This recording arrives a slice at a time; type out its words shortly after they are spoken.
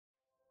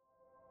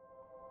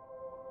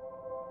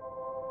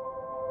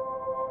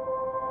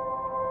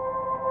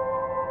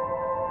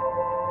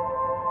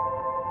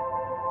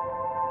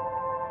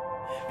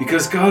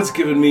because God's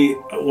given me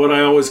what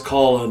I always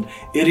call an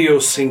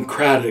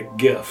idiosyncratic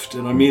gift,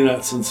 and I mean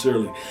that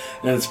sincerely.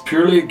 And it's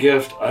purely a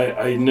gift.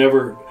 I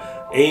never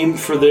aimed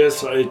for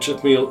this. It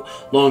took me a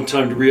long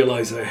time to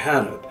realize I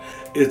had it.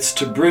 It's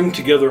to bring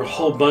together a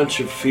whole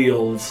bunch of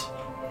fields.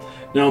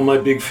 Now, my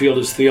big field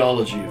is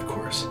theology, of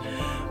course,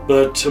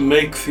 but to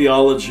make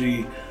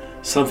theology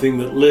something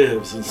that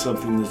lives and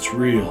something that's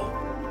real.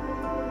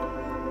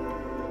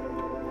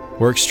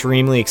 We're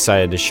extremely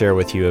excited to share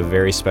with you a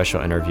very special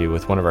interview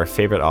with one of our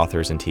favorite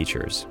authors and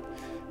teachers.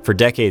 For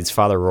decades,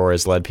 Father Rohr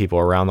has led people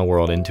around the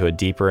world into a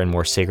deeper and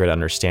more sacred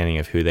understanding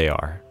of who they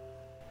are.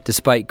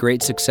 Despite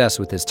great success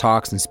with his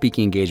talks and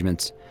speaking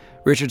engagements,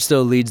 Richard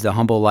still leads the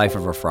humble life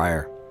of a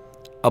friar,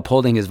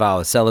 upholding his vow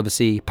of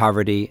celibacy,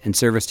 poverty, and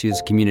service to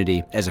his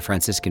community as a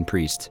Franciscan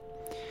priest.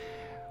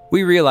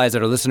 We realize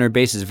that our listener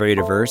base is very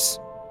diverse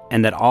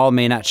and that all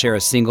may not share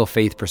a single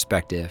faith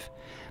perspective,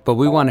 but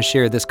we want to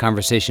share this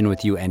conversation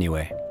with you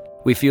anyway.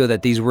 We feel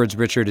that these words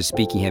Richard is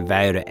speaking have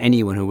value to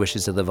anyone who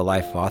wishes to live a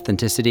life of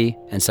authenticity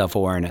and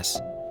self-awareness.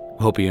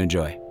 We hope you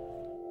enjoy.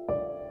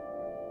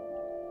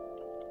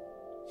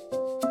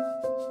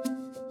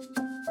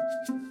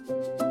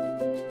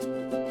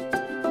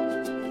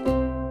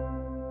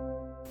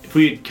 If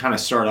we kind of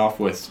start off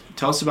with,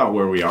 tell us about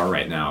where we are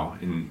right now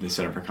in the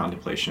Center for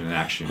Contemplation and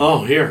Action.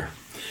 Oh, here.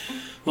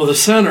 Well, the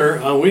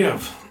center, we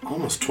have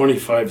almost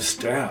 25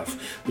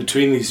 staff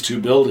between these two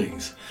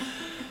buildings.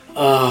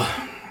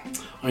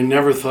 I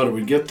never thought it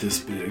would get this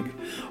big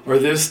or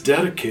this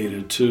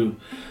dedicated to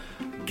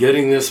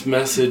getting this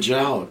message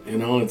out. You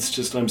know, it's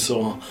just, I'm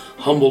so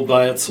humbled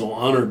by it, so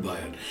honored by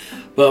it.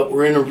 But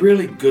we're in a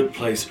really good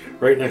place.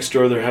 Right next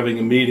door, they're having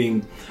a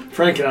meeting.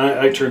 Frank and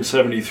I turned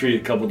 73 a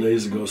couple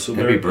days ago, so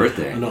happy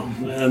birthday! I know,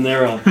 and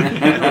they're,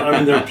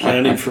 they're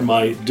planning for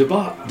my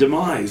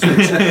demise,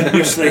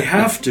 which they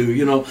have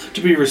to,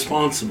 to be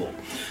responsible.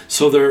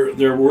 So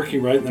they're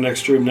working right in the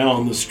next room now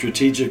on the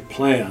strategic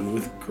plan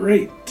with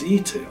great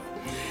detail.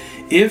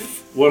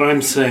 If what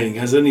I'm saying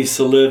has any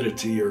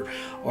solidity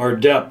or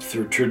depth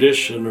or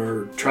tradition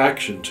or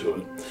traction to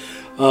it,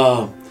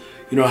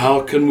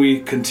 how can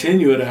we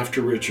continue it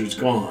after Richard's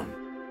gone?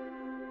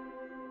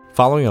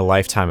 Following a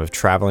lifetime of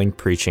traveling,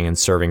 preaching, and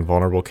serving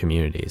vulnerable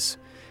communities,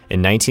 in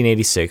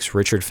 1986,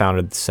 Richard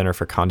founded the Center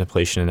for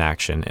Contemplation and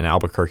Action in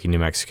Albuquerque, New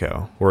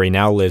Mexico, where he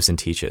now lives and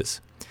teaches.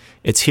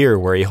 It's here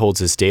where he holds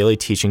his daily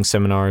teaching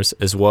seminars,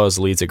 as well as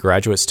leads a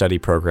graduate study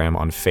program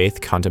on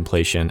faith,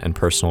 contemplation, and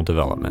personal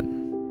development.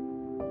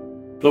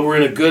 But we're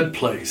in a good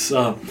place,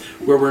 where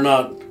we're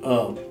not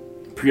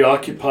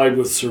preoccupied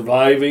with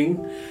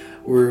surviving.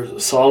 We're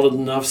solid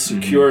enough,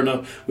 secure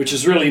enough, which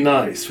is really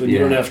nice when you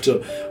don't have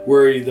to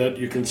worry that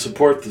you can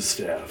support the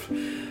staff.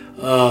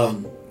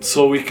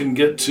 So we can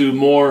get to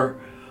more,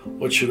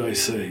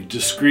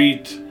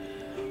 discrete,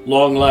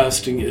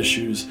 long-lasting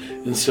issues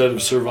instead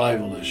of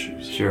survival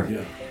issues. Sure.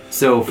 Yeah.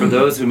 So for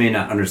those who may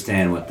not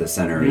understand what the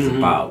center is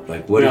about,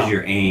 what is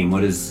your aim?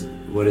 What is?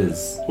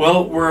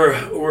 Well,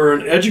 we're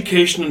an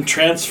education and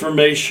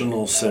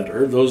transformational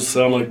center. Those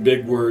sound like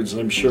big words,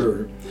 I'm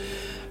sure.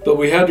 But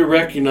we had to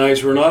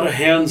recognize we're not a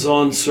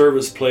hands-on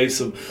service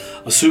place of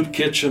a soup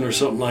kitchen or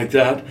something like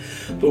that.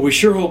 But we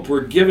sure hope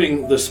we're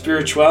giving the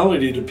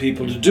spirituality to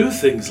people to do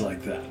things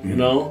like that,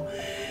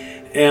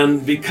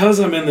 And because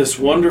I'm in this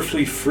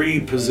wonderfully free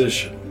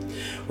position,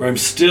 where I'm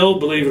still,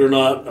 believe it or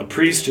not, a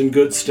priest in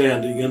good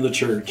standing in the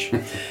church,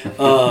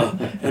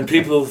 and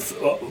people,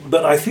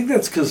 but I think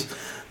that's because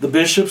the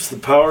bishops, the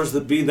powers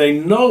that be, they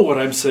know what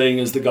I'm saying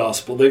is the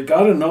gospel. They've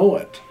got to know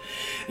it.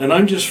 And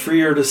I'm just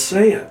freer to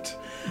say it,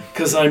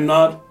 because I'm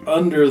not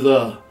under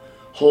the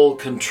whole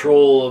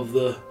control of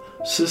the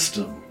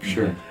system.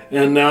 Sure.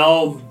 And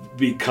now,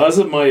 because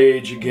of my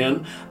age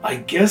again, I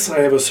guess I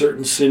have a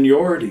certain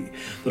seniority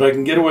that I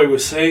can get away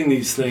with saying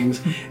these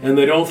things, and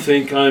they don't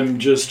think I'm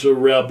just a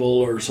rebel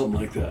or something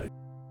like that.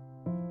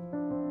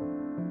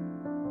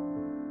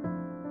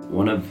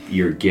 One of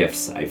your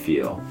gifts, I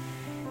feel,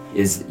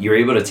 is you're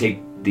able to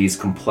take these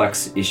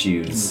complex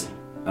issues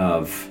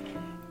of,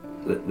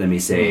 let me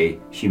say,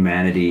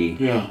 humanity,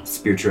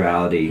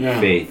 spirituality,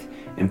 faith,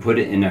 and put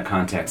it in a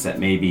context that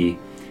maybe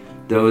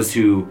those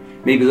who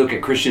maybe look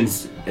at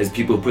Christians as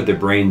people who put their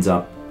brains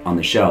up on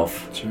the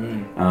shelf, that's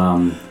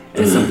right.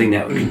 As something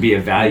that could be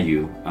of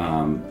value.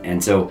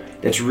 And so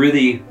that's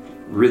really,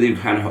 really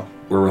kind of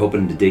where we're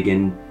hoping to dig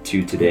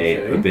into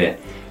today a bit.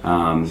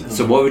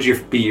 So what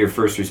would be your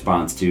first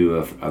response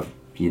to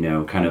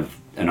kind of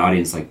an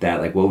audience like that?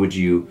 Like, how would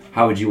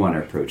you want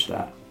to approach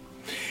that?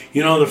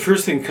 The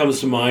first thing that comes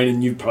to mind,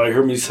 and you've probably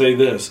heard me say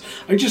this,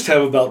 I just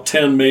have about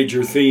 10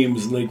 major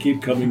themes and they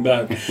keep coming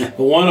back. But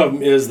one of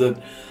them is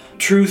that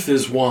truth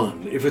is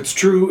one. If it's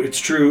true, it's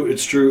true,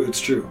 it's true,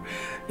 it's true.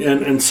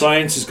 And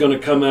science is going to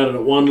come at it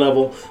at one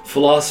level,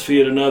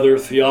 philosophy at another,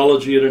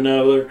 theology at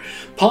another,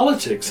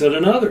 politics at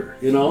another,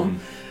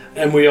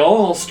 And we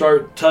all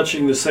start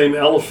touching the same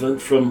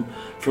elephant from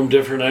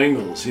different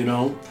angles,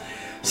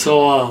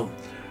 So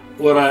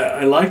what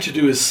I like to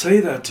do is say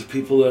that to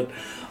people, that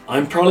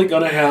I'm probably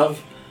going to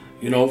have,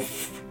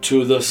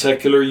 to the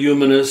secular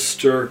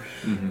humanist or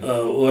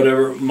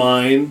whatever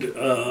mind,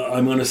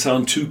 I'm going to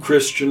sound too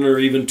Christian or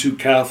even too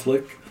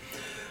Catholic.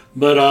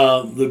 But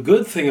the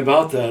good thing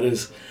about that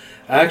is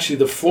actually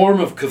the form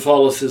of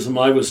Catholicism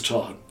I was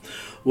taught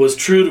was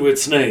true to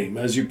its name.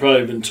 As you've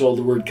probably been told,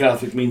 the word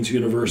Catholic means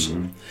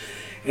universal.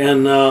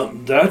 And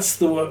that's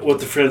what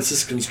the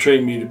Franciscans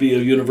trained me to be, a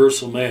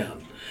universal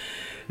man.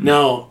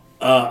 Now,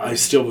 I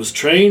still was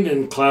trained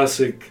in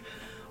classic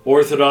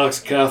Orthodox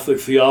Catholic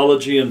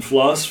theology and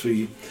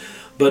philosophy,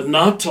 but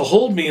not to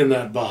hold me in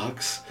that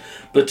box,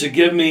 but to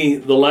give me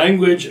the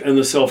language and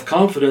the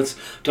self-confidence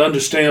to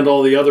understand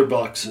all the other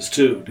boxes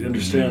too. Do you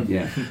understand?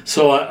 Yeah.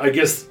 So I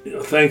guess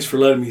thanks for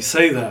letting me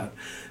say that,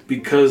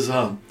 because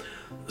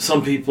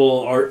some people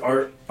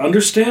are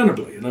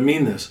understandably, and I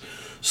mean this,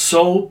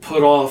 so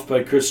put off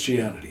by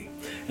Christianity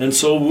and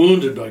so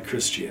wounded by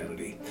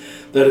Christianity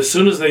that as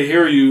soon as they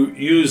hear you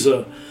use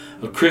a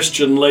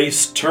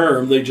Christian-laced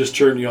term, they just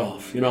turn you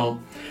off, you know.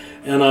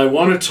 And I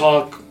want to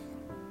talk,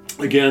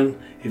 again,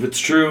 if it's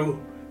true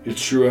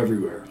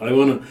everywhere. I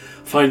want to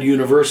find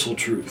universal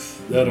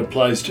truth that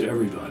applies to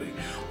everybody.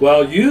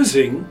 While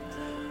using,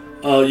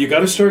 you got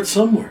to start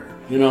somewhere,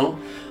 you know.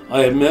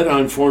 I admit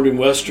I'm formed in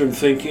Western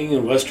thinking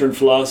and Western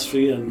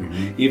philosophy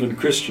and even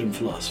Christian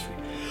philosophy.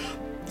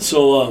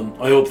 So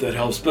I hope that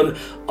helps. But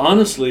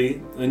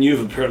honestly, and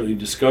you've apparently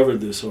discovered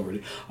this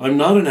already, I'm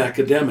not an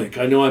academic.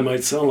 I know I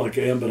might sound like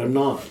I am, but I'm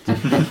not.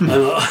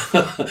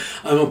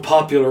 I'm a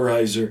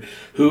popularizer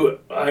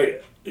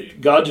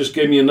God just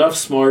gave me enough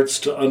smarts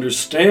to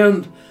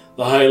understand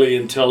the highly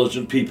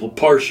intelligent people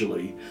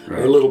partially,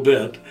 or a little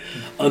bit,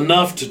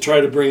 enough to try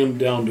to bring them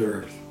down to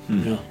earth.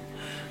 Yeah.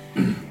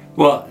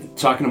 Well,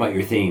 talking about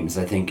your themes,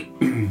 I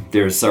think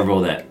there's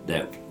several that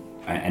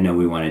I know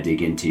we want to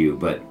dig into,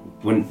 but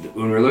when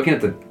we're looking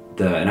at the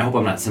and I hope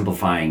I'm not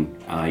simplifying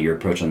your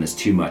approach on this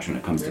too much when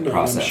it comes to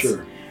process. I'm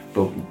sure.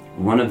 But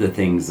one of the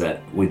things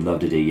that we'd love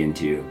to dig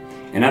into,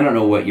 and I don't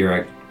know what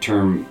your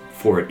term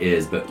for it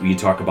is, but you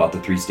talk about the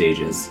 3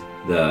 stages: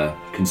 the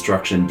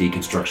construction,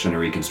 deconstruction, and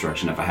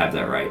reconstruction, if I have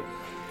that right.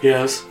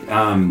 Yes.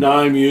 Now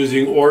I'm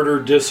using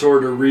order,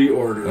 disorder,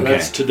 reorder. Okay.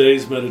 That's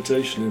today's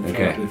meditation, in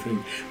fact, I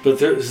think.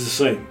 But it's the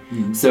same.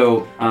 Mm-hmm.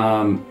 So,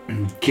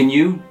 can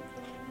you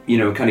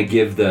kind of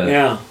give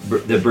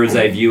the bird's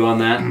eye view on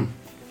that?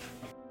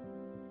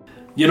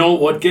 You know,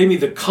 what gave me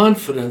the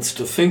confidence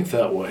to think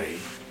that way,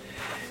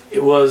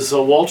 it was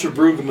Walter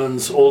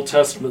Brueggemann's Old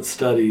Testament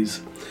studies,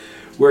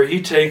 where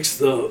he takes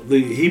the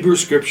Hebrew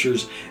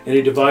scriptures and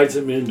he divides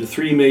them into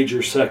 3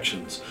 major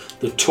sections: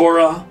 the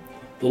Torah,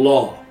 the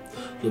law,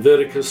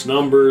 Leviticus,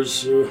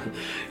 Numbers, a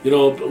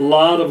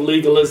lot of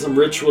legalism,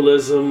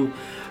 ritualism,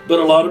 but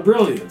a lot of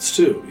brilliance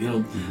too,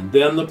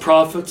 Then the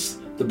prophets,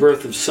 the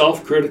birth of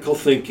self-critical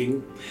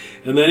thinking,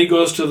 and then he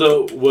goes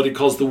to what he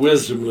calls the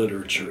wisdom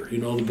literature,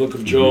 the book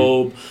of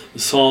Job, the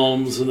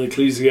Psalms, and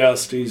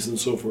Ecclesiastes, and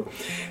so forth.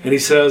 And he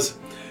says,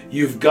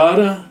 you've got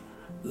to,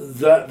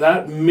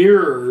 that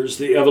mirrors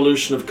the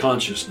evolution of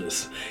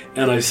consciousness.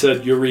 And I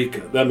said,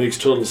 eureka, that makes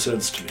total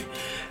sense to me.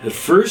 At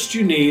first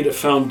you need a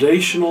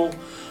foundational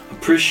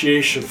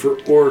appreciation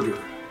for order.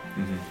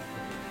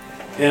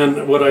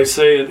 And what I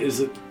say is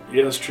that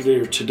yesterday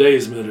or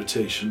today's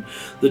meditation,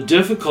 the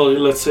difficulty,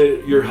 let's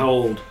say you're how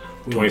old?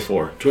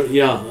 24.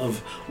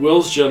 Of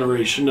Will's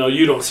generation. Now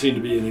you don't seem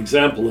to be an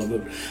example of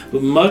it,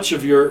 but much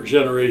of your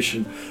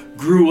generation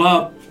grew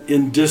up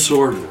in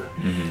disorder,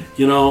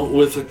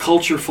 with the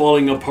culture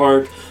falling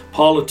apart,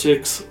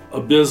 politics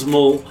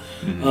abysmal,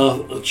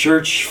 a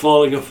church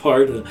falling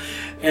apart,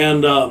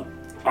 and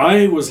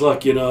I was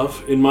lucky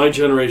enough in my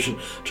generation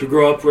to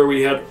grow up where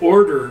we had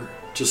order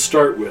to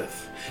start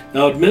with.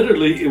 Now,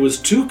 admittedly, it was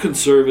too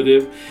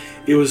conservative,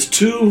 it was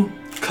too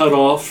cut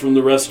off from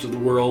the rest of the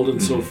world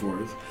and so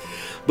forth,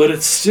 but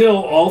it's still,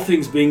 all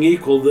things being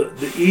equal,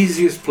 the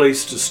easiest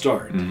place to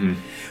start.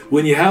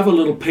 When you have a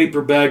little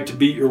paper bag to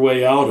beat your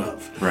way out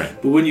of. Right.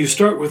 But when you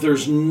start with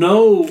there's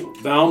no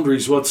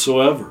boundaries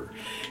whatsoever,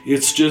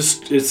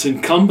 it's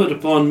incumbent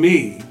upon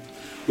me,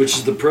 which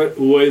is the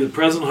way the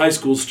present high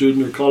school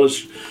student or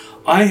college,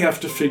 I have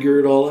to figure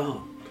it all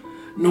out.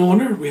 No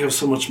wonder we have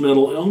so much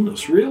mental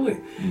illness, really,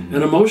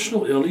 and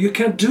emotional illness. You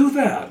can't do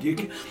that.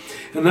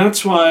 And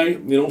that's why,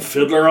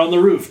 Fiddler on the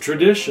Roof,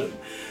 tradition.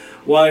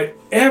 Why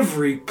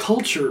every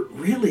culture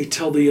really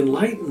till the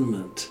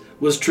Enlightenment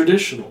was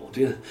traditional.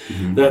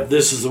 That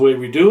this is the way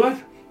we do it,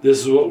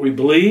 this is what we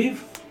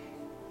believe.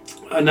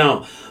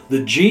 Now,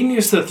 the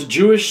genius that the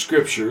Jewish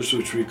scriptures,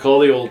 which we call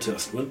the Old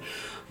Testament,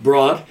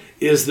 brought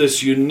is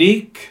this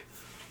unique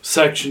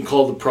section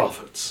called the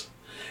prophets.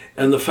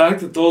 And the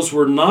fact that those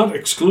were not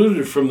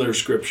excluded from their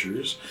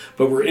scriptures,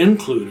 but were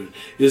included,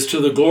 is to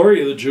the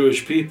glory of the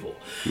Jewish people.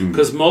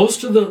 Because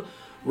most of the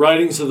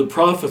writings of the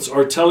prophets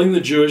are telling the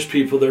Jewish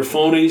people they're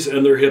phonies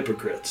and they're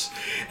hypocrites.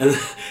 And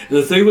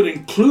that they would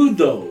include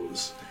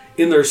those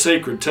in their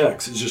sacred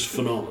texts is just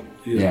phenomenal.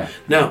 Yeah.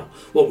 Now,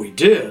 what we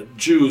did,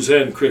 Jews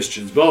and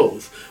Christians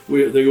both,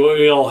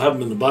 we all have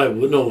them in the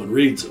Bible, but no one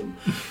reads them.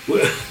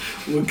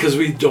 Because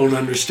we don't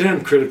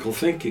understand critical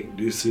thinking,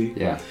 do you see?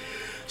 Yeah.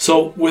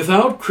 So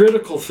without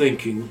critical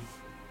thinking,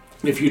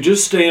 if you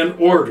just stay in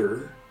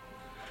order,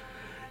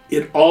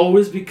 it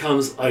always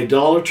becomes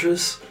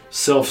idolatrous,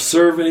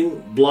 self-serving,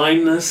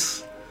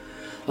 blindness.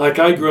 Like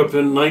I grew up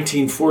in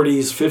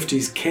 1940s,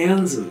 50s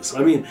Kansas.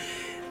 I mean,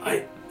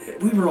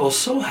 we were all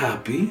so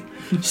happy,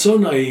 so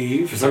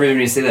naive. For some reason,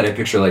 when you say that, I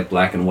picture like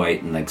black and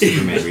white and like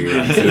Superman where you're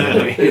on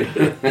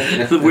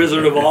TV. The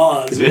Wizard of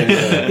Oz.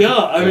 Yeah,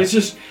 I mean, it's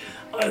just,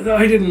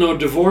 I didn't know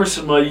divorce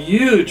in my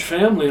huge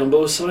family on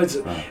both sides.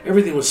 Wow.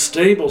 Everything was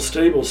stable,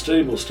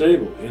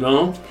 you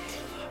know?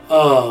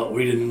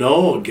 We didn't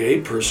know a gay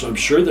person. I'm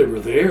sure they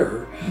were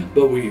there,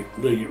 but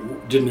they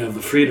didn't have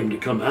the freedom to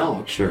come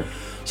out. Sure.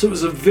 So it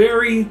was a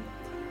very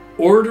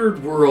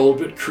ordered world,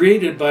 but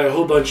created by a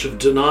whole bunch of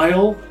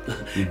denial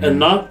and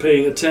not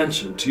paying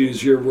attention, to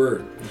use your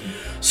word.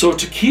 So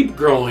to keep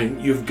growing,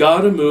 you've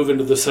got to move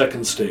into the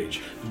second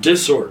stage,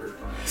 disorder.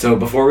 So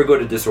before we go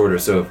to disorder,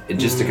 so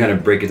just to kind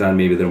of break it down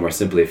maybe a little more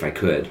simply, if I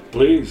could.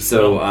 Please.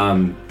 So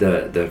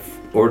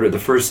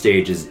the first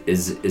stage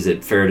is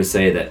it fair to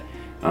say that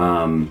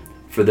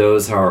for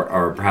those who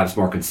are perhaps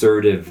more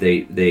conservative,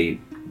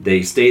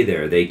 they stay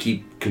there. They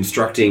keep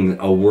constructing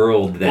a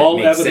world that all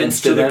makes evidence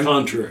sense to the them?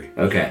 Contrary.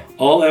 Okay.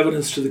 All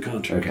evidence to the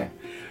contrary. Okay.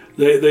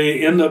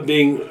 They end up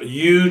being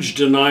huge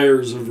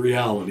deniers of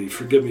reality.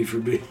 Forgive me for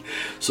being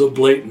so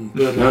blatant,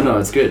 but no,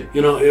 it's good.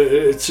 You know,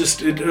 it's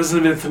just, it doesn't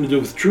have anything to do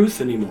with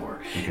truth anymore.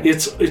 Okay.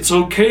 It's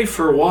okay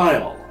for a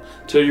while,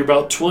 till you're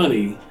about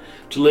 20,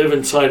 to live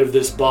inside of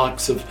this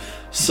box of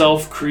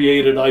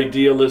self-created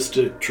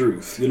idealistic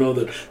truth, you know,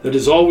 that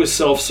is always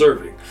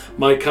self-serving.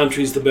 My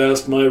country's the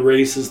best, my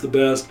race is the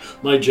best,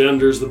 my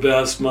gender's the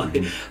best, my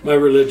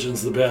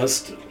religion's the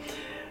best.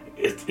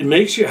 It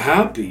makes you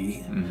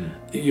happy.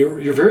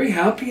 You're very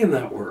happy in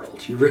that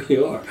world. You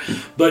really are.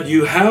 But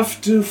you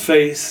have to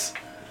face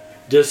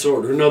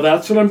disorder. Now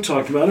that's what I'm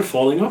talking about,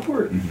 falling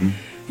upward.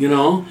 You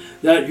know,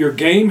 that your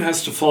game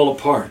has to fall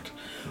apart.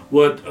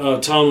 What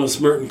Thomas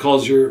Merton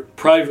calls your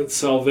private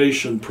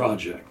salvation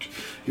project.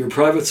 Your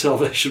private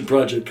salvation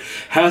project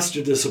has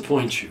to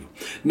disappoint you.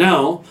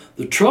 Now,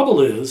 the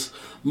trouble is,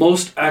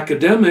 most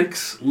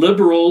academics,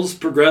 liberals,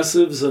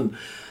 progressives, and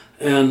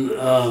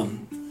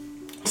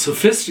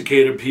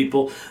sophisticated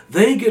people,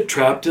 they get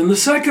trapped in the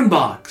second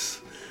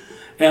box.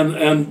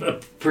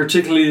 And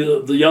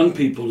particularly the young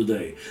people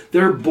today.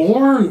 They're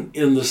born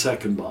in the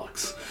second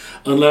box.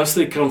 Unless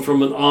they come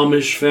from an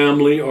Amish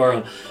family or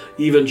an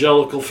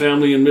evangelical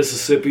family in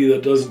Mississippi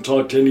that doesn't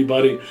talk to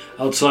anybody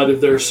outside of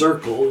their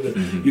circle,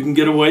 you can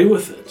get away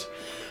with it.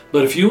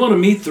 But if you want to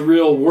meet the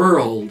real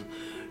world,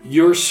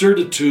 your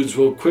certitudes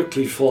will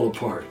quickly fall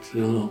apart,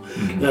 you know,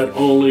 that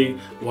only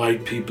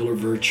white people are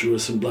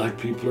virtuous and black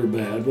people are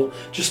bad. Well,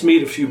 just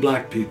meet a few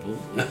black people,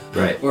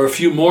 right, or a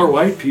few more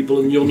white people,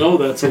 and you'll know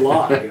that's a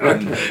lie.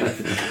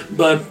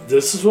 But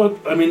this is what,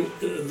 I mean,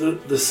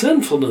 the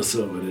sinfulness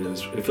of it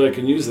is, if I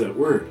can use that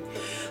word,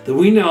 that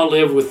we now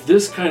live with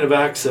this kind of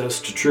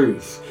access to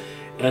truth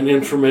and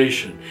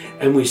information,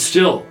 and we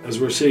still, as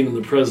we're seeing in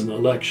the present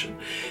election,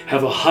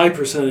 have a high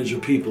percentage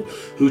of people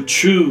who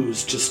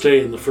choose to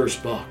stay in the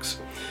first box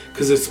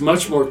because it's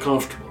much more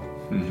comfortable.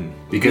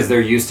 Because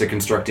they're used to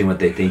constructing what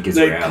they think is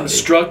reality. They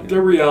construct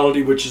their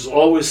reality, which is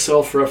always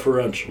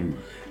self-referential.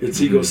 It's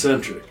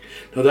egocentric.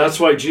 Now that's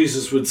why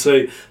Jesus would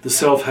say the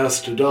self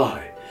has to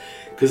die.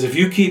 Because if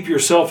you keep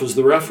yourself as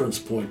the reference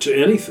point to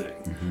anything,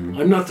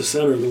 I'm not the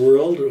center of the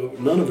world,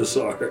 none of us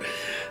are.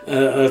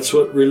 That's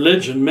what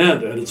religion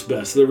meant at its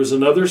best. There was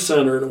another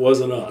center and it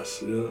wasn't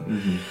us. You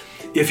know?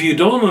 If you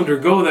don't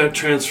undergo that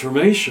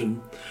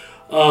transformation,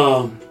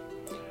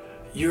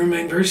 you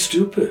remain very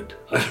stupid.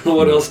 I don't know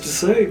what else to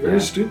say,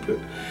 very stupid.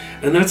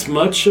 And that's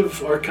much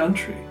of our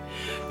country.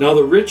 Now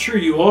the richer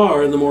you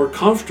are and the more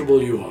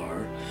comfortable you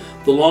are,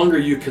 the longer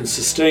you can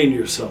sustain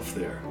yourself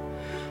there.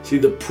 See,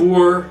 the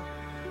poor,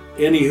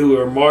 any who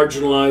are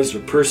marginalized or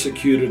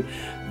persecuted,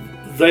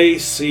 they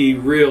see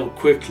real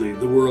quickly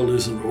the world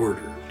isn't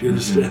order. Do you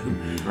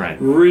understand? Right.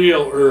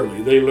 Real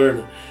early, they learn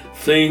it.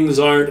 Things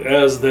aren't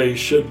as they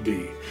should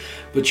be.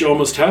 But you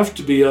almost have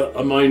to be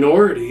a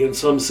minority in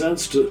some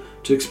sense to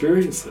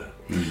experience that.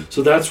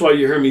 So that's why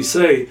you hear me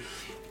say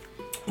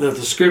that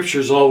the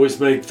scriptures always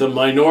make the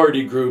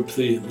minority group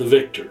the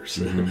victors.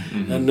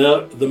 And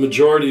the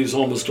majority is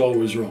almost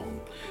always wrong.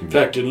 In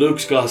fact, in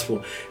Luke's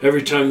gospel,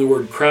 every time the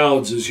word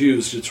crowds is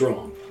used, it's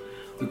wrong.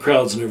 The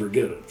crowds never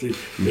get it.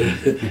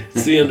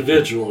 It's the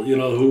individual, you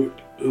know, who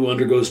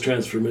undergoes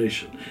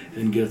transformation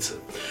and gets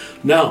it.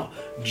 Now,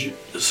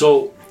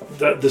 so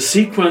that the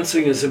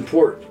sequencing is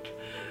important.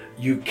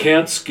 You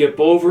can't skip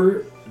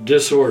over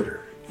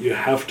disorder. You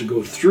have to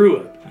go through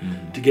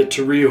it to get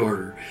to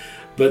reorder.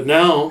 But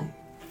now,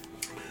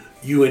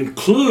 you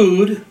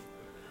include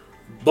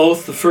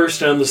both the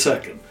first and the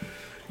second.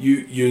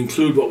 You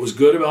include what was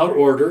good about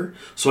order.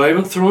 So I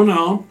haven't thrown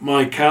out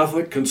my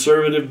Catholic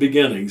conservative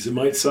beginnings. It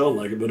might sound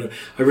like it, but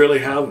I really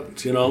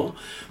haven't, you know.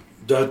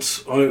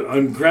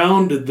 I'm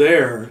grounded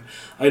there.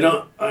 I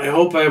I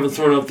hope I haven't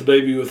thrown out the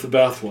baby with the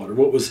bathwater.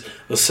 What was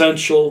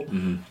essential,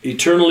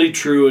 eternally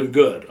true, and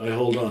good, I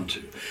hold on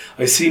to.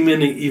 I see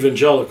many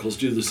evangelicals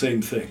do the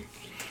same thing.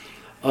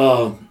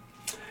 And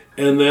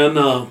then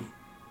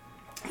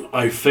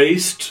I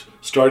faced,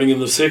 starting in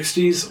the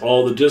 60s,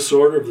 all the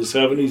disorder of the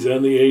 70s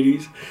and the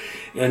 80s,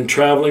 and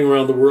traveling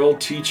around the world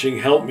teaching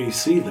helped me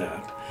see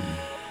that.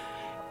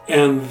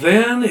 And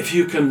then if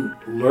you can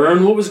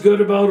learn what was good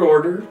about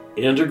order,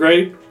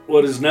 integrate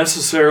what is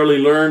necessarily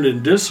learned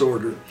in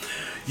disorder,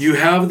 you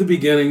have the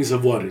beginnings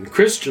of what in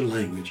Christian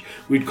language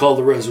we'd call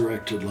the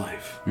resurrected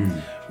life,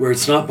 where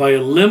it's not by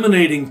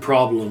eliminating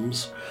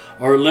problems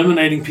or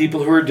eliminating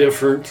people who are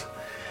different,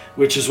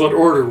 which is what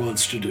order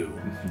wants to do.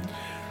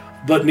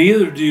 But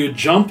neither do you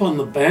jump on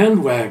the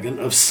bandwagon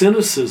of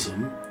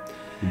cynicism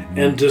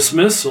and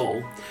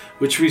dismissal,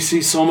 which we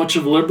see so much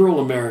of liberal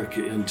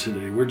America in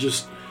today. We're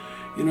just,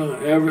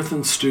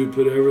 everything's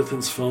stupid,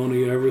 everything's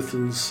phony,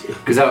 everything's...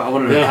 Because I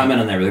wanted to comment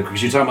on that really quick,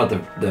 because you're talking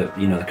about the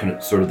kind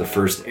of sort of the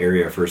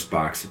first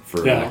box, for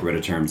lack of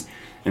better terms.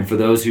 And for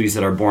those who you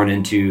said are born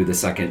into the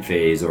second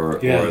phase or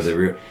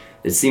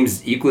it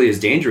seems equally as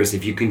dangerous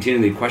if you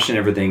continually question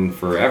everything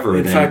forever.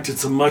 In fact,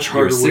 it's a much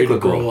harder way to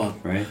grow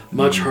up. Right?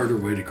 Much harder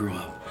way to grow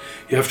up.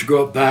 You have to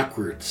grow up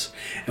backwards.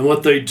 And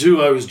what they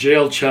do, I was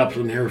jail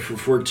chaplain here for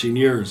 14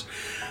 years.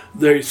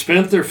 They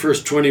spent their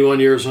first 21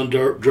 years on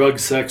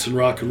drugs, sex, and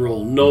rock and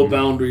roll. No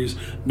boundaries,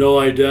 no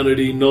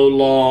identity, no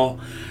law.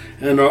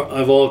 And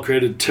I've all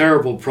created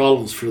terrible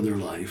problems for their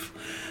life.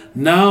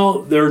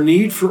 Now their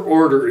need for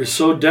order is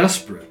so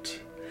desperate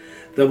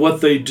that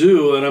what they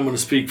do, and I'm going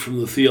to speak from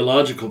the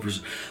theological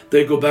perspective,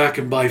 they go back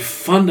and buy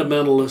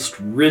fundamentalist,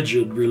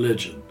 rigid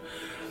religion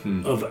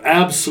of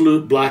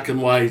absolute black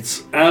and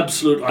whites,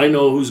 absolute, I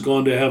know who's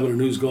gone to heaven and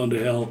who's gone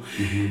to hell,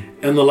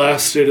 and the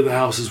last state of the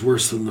house is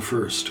worse than the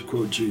first, to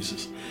quote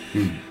Jesus.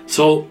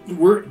 So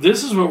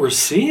this is what we're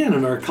seeing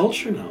in our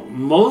culture now.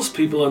 Most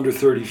people under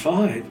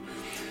 35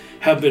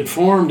 have been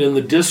formed in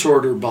the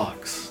disorder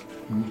box.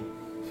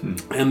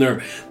 And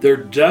their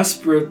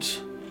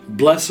desperate,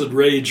 blessed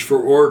rage for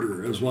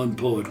order, as one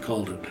poet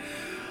called it,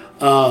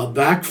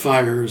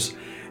 backfires,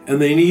 and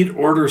they need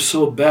order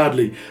so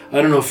badly.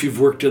 I don't know if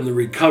you've worked in the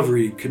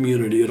recovery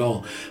community at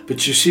all,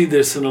 but you see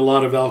this in a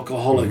lot of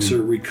alcoholics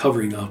or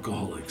recovering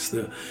alcoholics.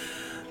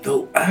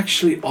 They'll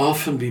actually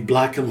often be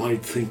black and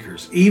white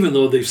thinkers, even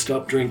though they've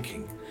stopped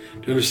drinking.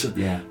 Do you understand?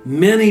 Yeah.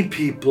 Many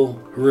people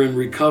who are in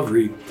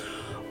recovery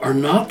are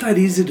not that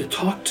easy to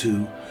talk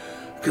to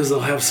because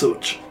they'll have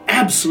such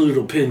absolute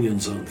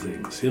opinions on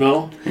things,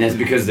 And that's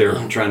because they're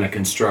trying to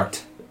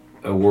construct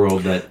a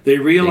world that... They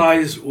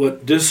realize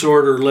what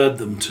disorder led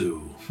them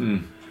to.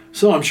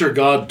 So I'm sure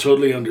God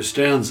totally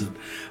understands it,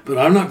 but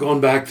I'm not going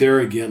back there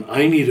again.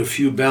 I need a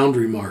few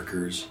boundary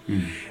markers.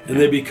 And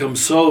they become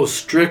so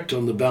strict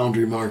on the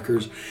boundary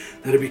markers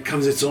that it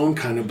becomes its own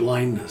kind of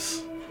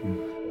blindness.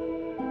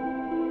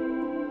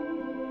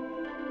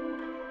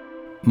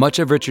 Much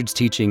of Richard's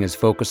teaching is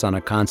focused on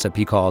a concept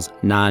he calls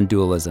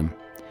non-dualism,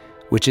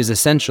 which is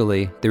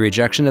essentially the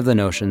rejection of the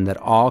notion that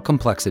all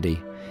complexity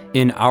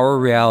in our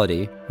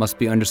reality must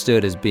be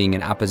understood as being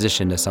in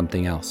opposition to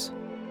something else.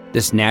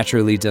 This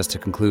naturally leads us to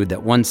conclude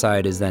that one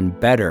side is then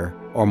better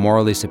or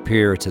morally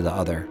superior to the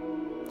other.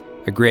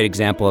 A great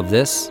example of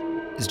this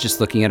is just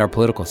looking at our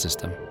political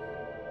system.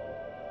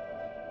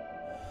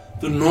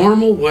 The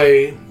normal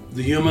way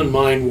the human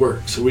mind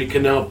works, so we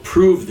can now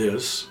prove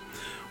this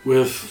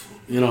with,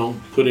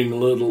 putting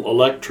little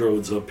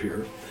electrodes up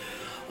here,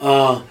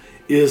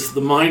 is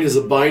the mind is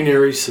a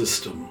binary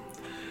system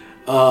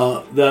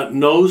that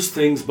knows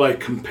things by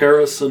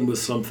comparison with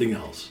something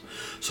else.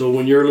 So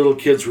when your little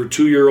kids were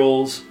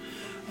 2-year-olds,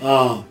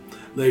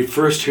 they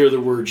first hear the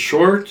word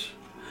short.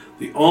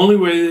 The only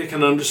way they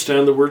can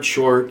understand the word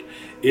short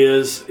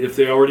is if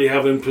they already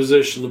have in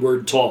position the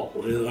word tall.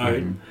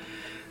 Right?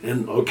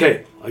 And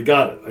okay, I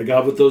got it. I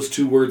got what those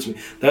two words mean.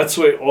 That's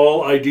the way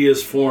all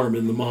ideas form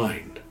in the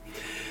mind.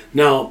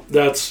 Now,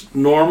 that's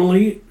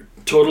normally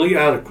totally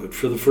adequate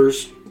for the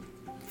first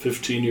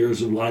 15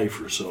 years of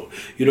life or so.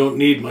 You don't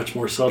need much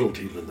more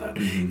subtlety than that.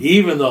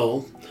 Even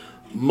though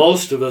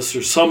most of us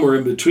are somewhere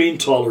in between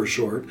tall or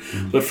short,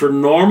 but for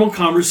normal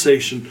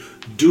conversation,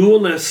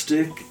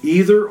 dualistic,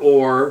 either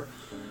or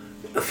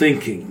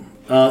thinking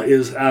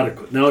is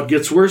adequate. Now it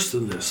gets worse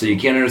than this. So you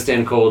can't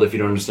understand cold if you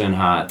don't understand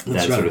hot,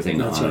 That's that right. sort of thing.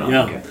 That's right,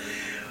 yeah.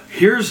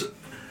 Okay.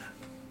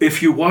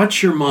 If you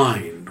watch your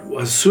mind,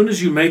 as soon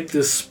as you make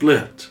this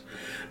split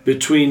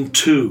between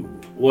two,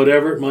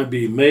 whatever it might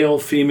be, male,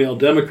 female,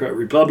 Democrat,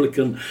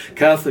 Republican,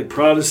 Catholic,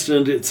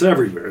 Protestant, it's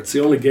everywhere. It's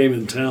the only game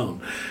in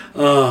town.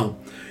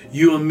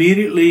 You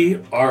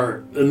immediately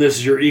are, and this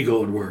is your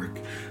ego at work,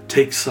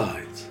 take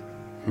sides.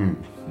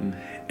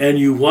 And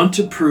you want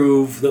to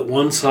prove that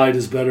one side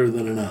is better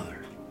than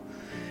another.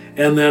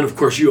 And then, of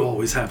course, you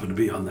always happen to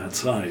be on that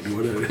side. Or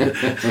whatever.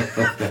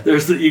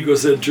 There's the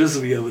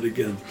egocentricity of it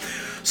again.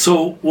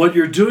 So what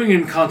you're doing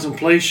in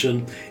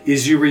contemplation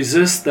is you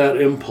resist that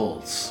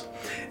impulse.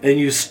 And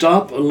you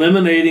stop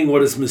eliminating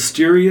what is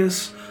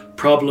mysterious,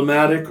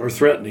 problematic, or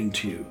threatening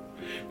to you.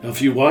 Now,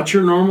 if you watch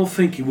your normal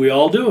thinking, we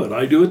all do it.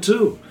 I do it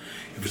too.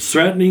 If it's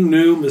threatening,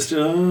 new, I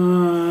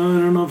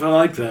don't know if I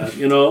like that.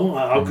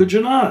 How could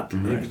you not?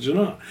 How could you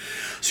not?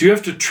 So you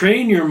have to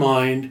train your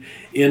mind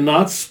in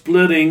not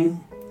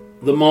splitting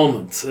the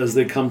moments as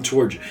they come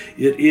towards you.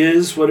 It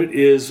is what it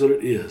is, what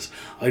it is.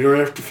 I don't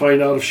have to find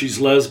out if she's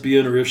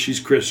lesbian or if she's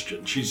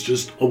Christian. She's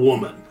just a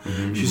woman.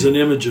 She's an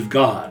image of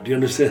God. Do you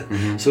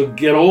understand? So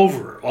get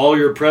over all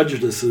your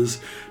prejudices.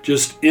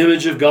 Just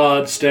image of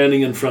God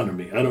standing in front of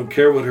me. I don't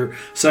care what her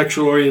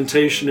sexual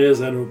orientation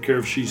is. I don't care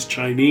if she's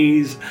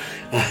Chinese.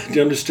 Do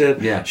you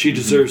understand? Yeah. She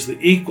deserves the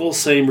equal,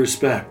 same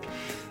respect.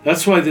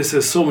 That's why this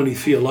has so many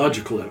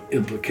theological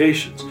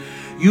implications.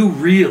 You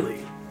really,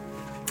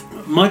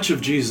 much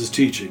of Jesus'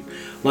 teaching,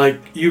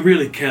 you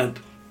really can't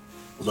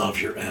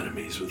love your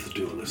enemies with a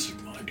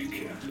dualistic mind. You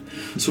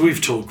can't. So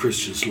we've told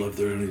Christians to love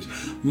their enemies.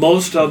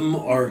 Most of them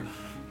are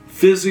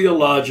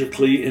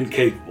physiologically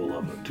incapable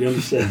of it. Do you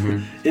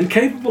understand?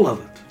 Incapable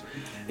of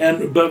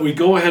it. But we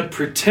go ahead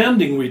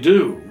pretending we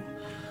do.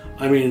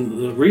 I mean,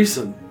 the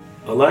recent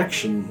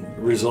election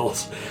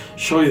results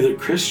show you that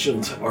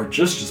Christians are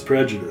just as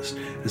prejudiced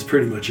as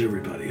pretty much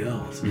everybody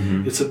else.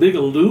 It's a big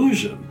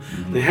illusion.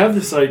 They have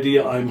this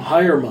idea, I'm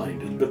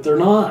higher-minded, but they're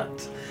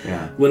not.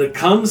 Yeah. When it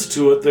comes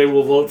to it, they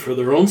will vote for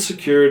their own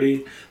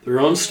security, their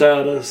own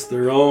status,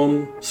 their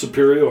own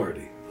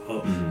superiority,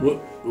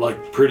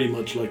 pretty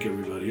much like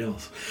everybody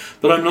else.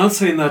 But I'm not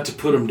saying that to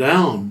put them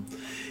down.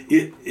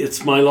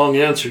 It's my long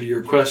answer to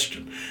your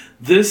question.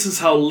 This is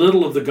how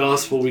little of the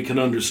gospel we can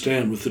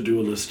understand with the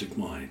dualistic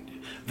mind.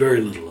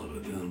 Very little of it.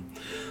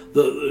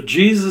 The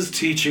Jesus'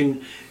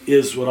 teaching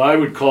is what I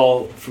would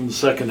call from the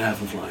second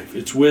half of life.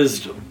 It's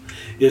wisdom.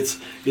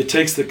 It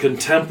takes the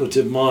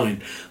contemplative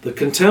mind. The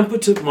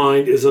contemplative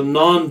mind is a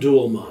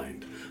non-dual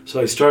mind.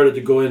 So I started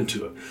to go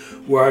into it,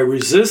 where I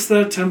resist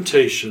that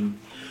temptation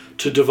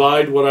to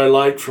divide what I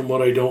like from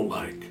what I don't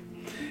like.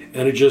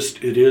 And it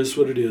is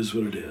what it is,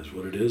 what it is,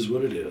 what it is,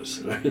 what it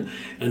is.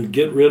 And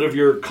get rid of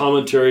your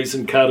commentaries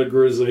and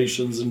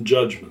categorizations and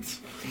judgments.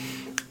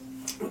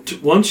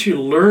 Once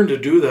you learn to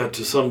do that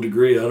to some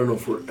degree, I don't know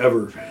if we're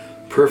ever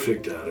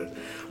perfect at it,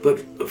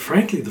 but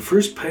frankly, the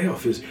first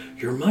payoff is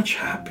you're much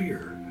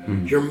happier.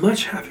 You're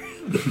much happier.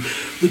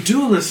 The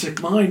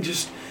dualistic mind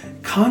just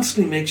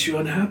constantly makes you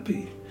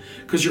unhappy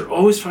because you're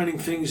always finding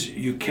things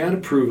you can't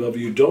approve of,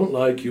 you don't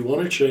like, you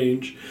want to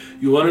change,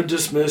 you want to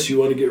dismiss, you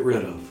want to get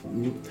rid of.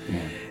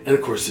 And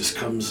of course, this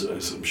comes,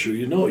 as I'm sure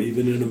you know,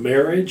 even in a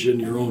marriage, in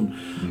your own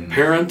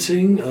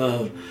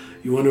parenting.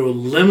 You want to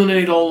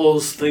eliminate all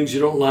those things you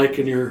don't like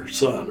in your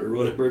son or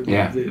whatever it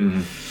might be.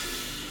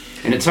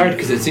 And it's hard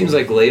because it seems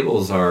like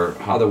labels are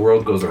how the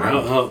world goes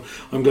around.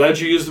 I'm glad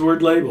you used the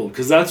word label,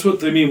 because that's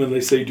what they mean when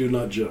they say do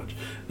not judge.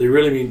 They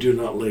really mean do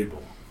not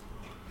label.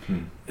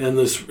 And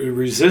this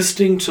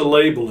resisting to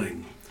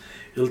labeling,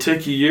 it'll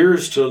take you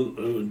years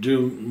to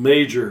do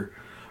major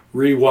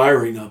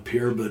rewiring up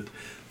here, but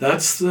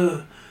that's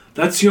the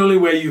only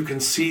way you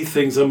can see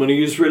things, I'm going to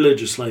use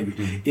religious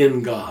language,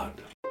 in God.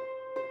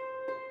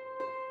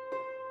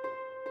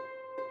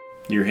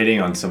 You're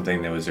hitting on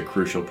something that was a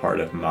crucial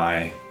part of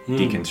my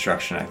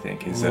deconstruction, I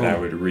think, is that I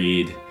would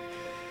read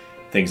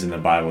things in the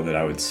Bible that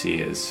I would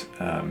see as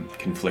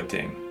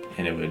conflicting,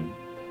 and it would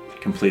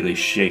completely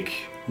shake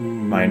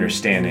my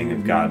understanding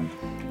of God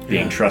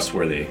being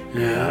trustworthy.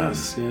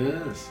 Yes.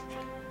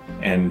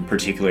 And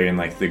particularly in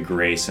the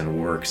grace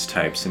and works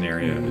type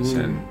scenarios.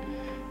 And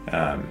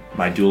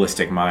my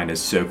dualistic mind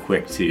is so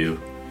quick to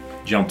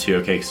jump to,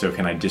 okay, so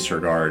can I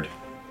disregard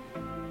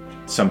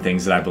some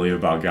things that I believe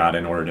about God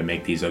in order to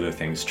make these other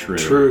things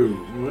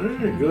true?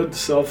 Very good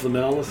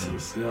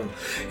self-analysis.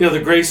 Yeah, the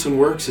grace and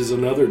works is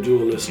another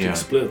dualistic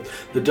split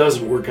that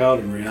doesn't work out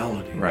in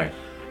reality. Right.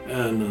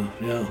 And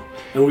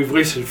and we've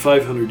wasted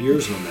 500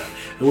 years on that.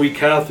 And we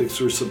Catholics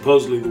were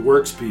supposedly the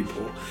works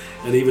people,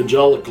 and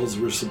evangelicals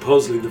were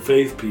supposedly the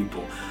faith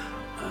people.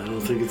 I don't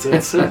think it's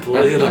that simple.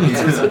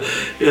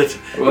 It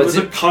was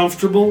a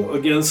comfortable,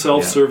 again,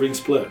 self-serving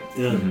split.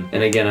 Yeah.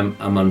 And again,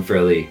 I'm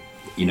unfairly,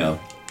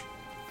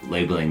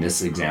 labeling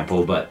this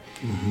example, but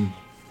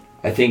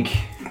I think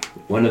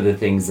one of the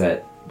things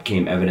that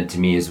became evident to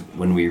me is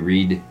when we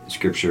read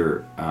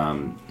scripture,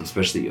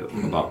 especially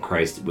about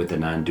Christ with a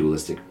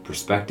non-dualistic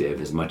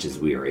perspective, as much as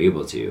we are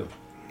able to.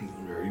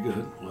 Very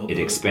good. Well it put.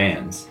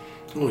 expands.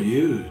 Oh,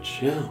 huge,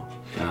 yeah.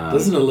 It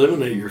doesn't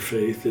eliminate your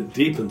faith, it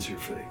deepens your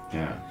faith.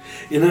 Yeah.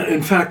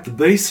 In fact, the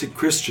basic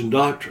Christian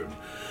doctrine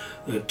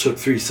that took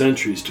 3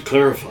 centuries to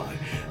clarify,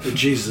 that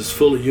Jesus is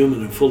fully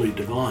human and fully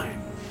divine,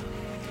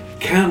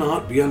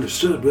 cannot be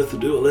understood with the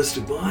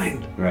dualistic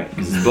mind. Right,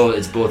 because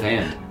it's both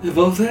and.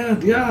 Both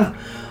and, yeah.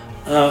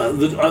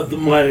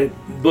 My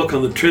book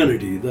on the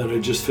Trinity that I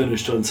just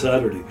finished on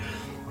Saturday,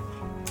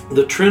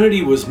 the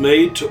Trinity was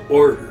made to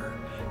order,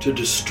 to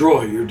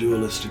destroy your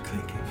dualistic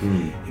thinking.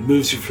 It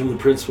moves you from the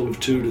principle of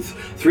 2 to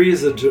 3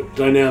 is a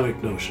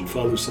dynamic notion,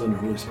 Father, Son, and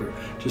Holy Spirit.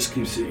 Just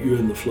keeps you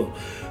in the flow.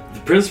 The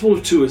principle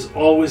of 2 is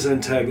always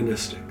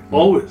antagonistic,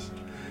 always.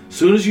 As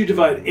soon as you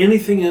divide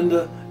anything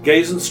into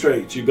gays and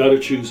straights, you've got to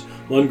choose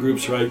one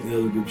group's right and the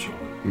other group's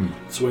wrong.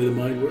 It's the way the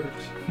mind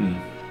works.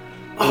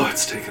 Oh,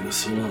 it's taken us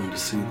so long to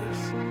see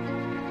this.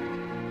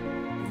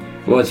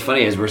 Well, it's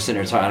funny, as we're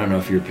sitting here talking, I don't know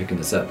if you're picking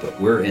this up, but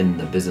we're in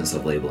the business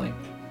of labeling.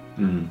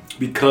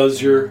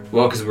 Because you're...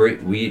 Well, because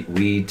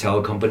we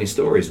tell company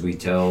stories. We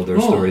tell their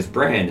stories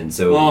brand. And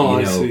so,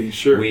 I see.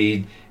 Sure.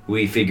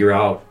 We figure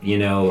out,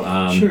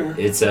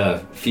 it's a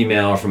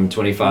female from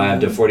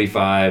 25 to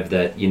 45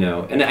 that,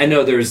 and I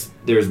know there's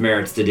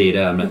merits to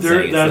data. I'm not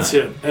saying that's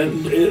it.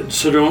 And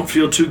so don't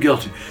feel too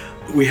guilty.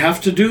 We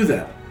have to do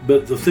that.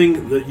 But the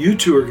thing that you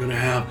two are going to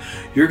have,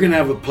 you're going to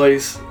have a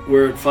place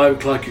where at 5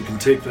 o'clock you can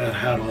take that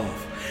hat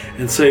off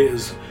and say,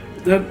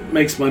 that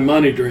makes my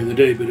money during the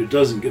day, but it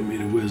doesn't get me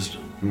to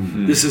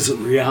wisdom. This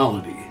isn't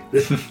reality.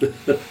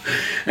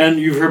 And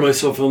you've heard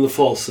myself on the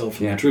false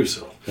self and the true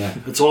self. Yeah.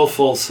 It's all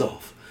false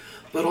self.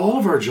 But all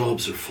of our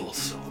jobs are false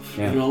self,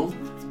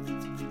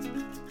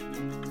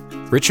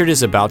 Richard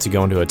is about to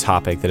go into a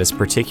topic that is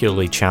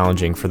particularly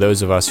challenging for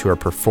those of us who are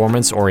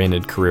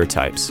performance-oriented career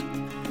types.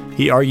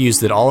 He argues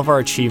that all of our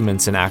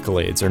achievements and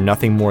accolades are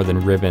nothing more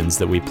than ribbons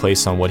that we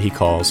place on what he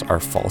calls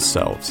our false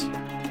selves.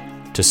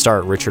 To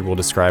start, Richard will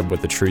describe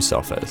what the true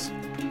self is.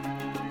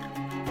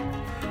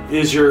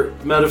 Is your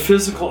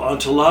metaphysical,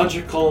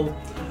 ontological,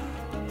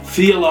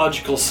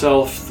 theological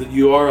self that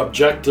you are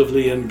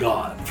objectively in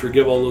God.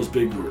 Forgive all those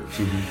big words.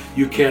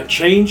 You can't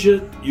change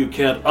it, you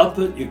can't up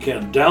it, you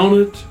can't down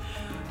it.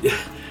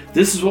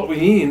 This is what we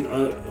mean,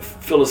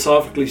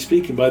 philosophically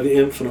speaking, by the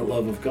infinite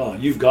love of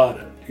God. You've got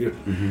it.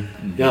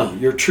 Yeah,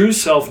 your true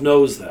self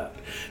knows that.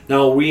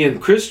 Now, we in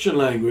Christian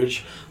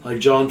language, like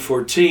John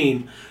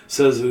 14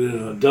 says it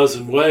in a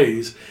dozen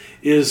ways,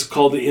 is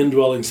called the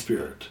indwelling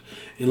spirit.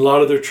 In a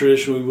lot of their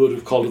tradition, we would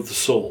have called it the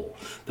soul.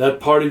 That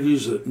part of you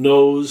that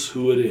knows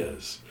who it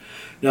is.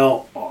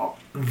 Now,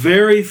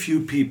 very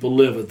few people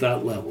live at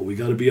that level. We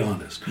got to be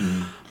honest.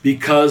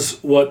 Because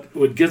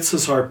what gets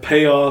us our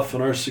payoff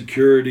and our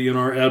security and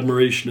our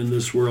admiration in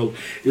this world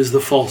is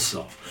the false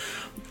self.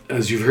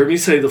 As you've heard me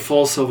say, the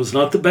false self is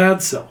not the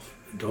bad self.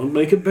 Don't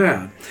make it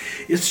bad.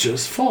 It's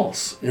just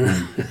false.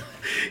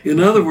 In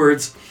other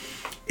words,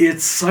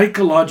 it's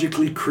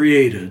psychologically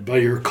created by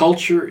your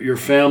culture, your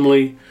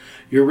family,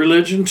 your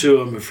religion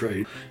too, I'm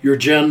afraid, your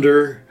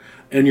gender,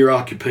 and your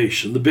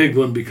occupation. The big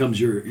one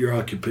becomes your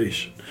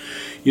occupation.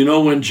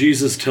 When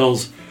Jesus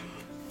tells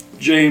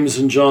James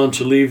and John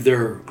to leave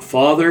their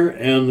father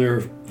and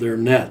their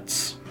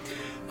nets,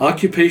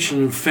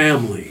 occupation and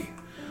family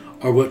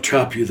are what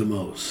trap you the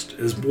most.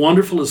 As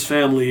wonderful as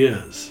family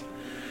is,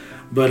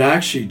 but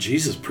actually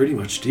Jesus pretty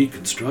much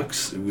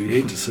deconstructs, we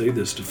hate to say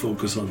this to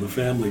focus on the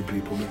family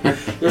people, but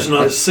there's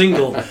not a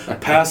single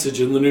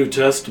passage in the New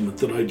Testament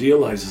that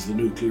idealizes the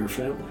nuclear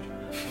family.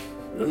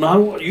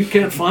 You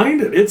can't find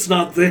it. It's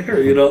not there,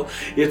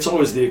 It's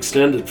always the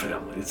extended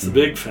family. It's the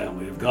big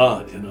family of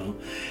God,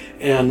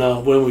 And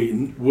when we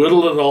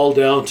whittle it all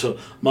down to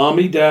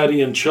mommy,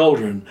 daddy, and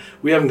children,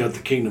 we haven't got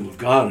the kingdom of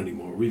God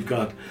anymore. We've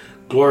got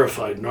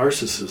glorified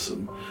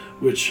narcissism,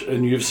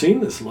 and you've seen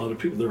this, a lot of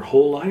people, their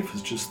whole life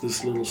is just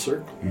this little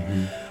circle,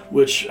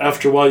 which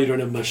after a while you don't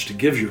have much to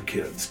give your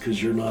kids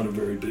because you're not a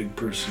very big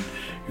person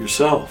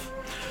yourself.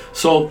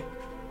 So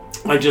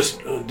I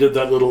just did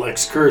that little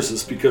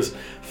excursus because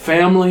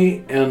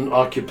family and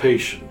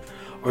occupation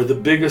are the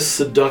biggest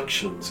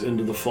seductions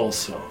into the false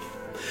self.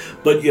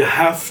 But you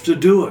have to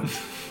do it.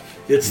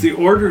 It's the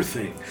order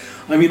thing.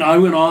 I mean, I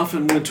went off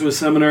and went to a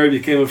seminary,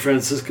 became a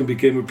Franciscan,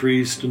 became a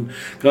priest, and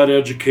got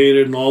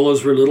educated, and all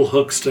those were little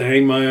hooks to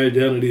hang my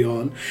identity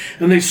on.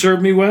 And they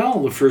served me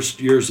well the first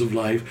years of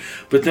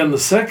life. But then the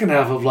second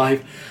half of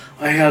life,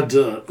 I had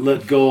to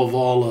let go of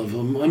all of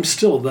them. I'm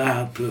still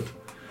that, but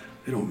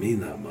they don't mean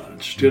that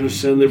much. Do you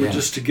understand? They were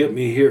just to get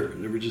me here.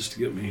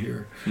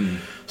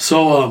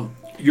 So,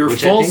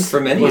 Which false, I think for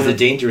many is a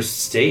dangerous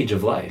stage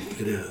of life.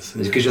 It is.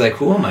 Because you're like,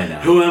 who am I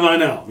now? Who am I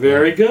now?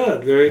 Very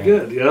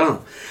good. Yeah.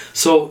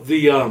 So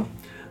the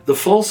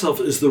false self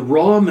is the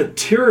raw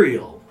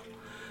material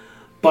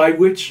by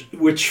which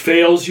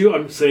fails you.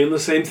 I'm saying the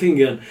same thing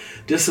again.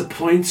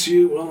 Disappoints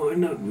you. Well, I'm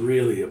not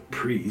really a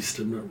priest.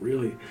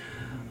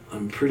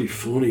 I'm pretty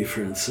phony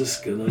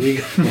Franciscan. I mean,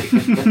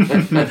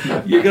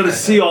 you got to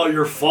see all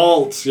your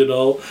faults,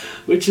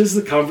 which is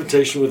the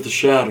confrontation with the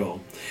shadow.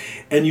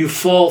 And you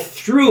fall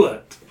through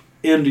it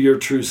into your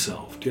true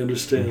self. Do you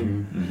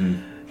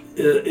understand?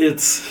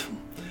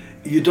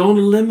 You don't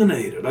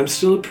eliminate it. I'm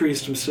still a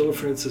priest. I'm still a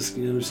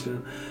Franciscan. You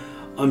understand?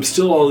 I'm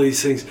still all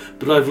these things.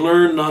 But I've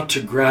learned not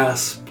to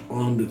grasp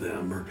onto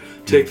them or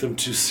take them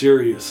too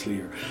seriously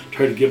or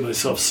try to give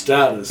myself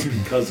status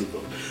because of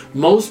them.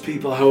 Most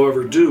people,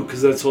 however, do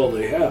because that's all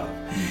they have.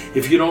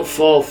 If you don't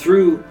fall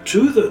through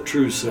to the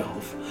true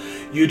self,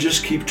 you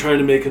just keep trying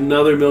to make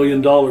another $1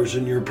 million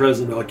in your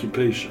present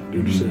occupation, do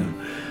you understand?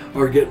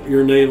 Or get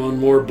your name on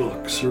more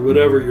books, or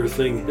whatever your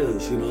thing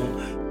is,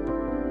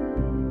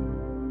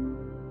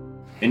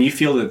 And you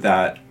feel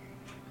that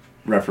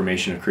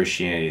reformation of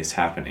Christianity is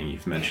happening.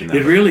 You've mentioned that.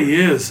 It really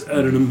is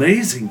at an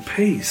amazing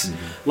pace.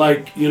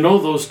 Like,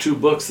 those 2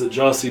 books that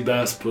Jossie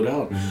Bass put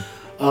out.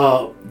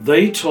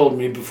 They told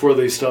me before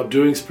they stopped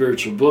doing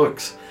spiritual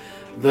books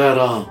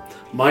that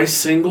my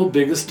single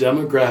biggest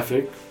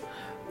demographic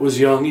was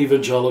young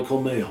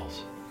evangelical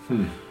males.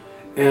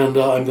 And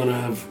I'm going to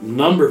have a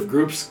number of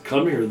groups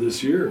come here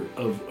this year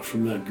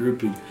from that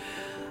grouping.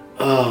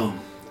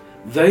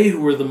 They who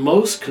were the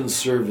most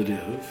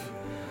conservative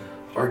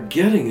are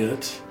getting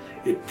it,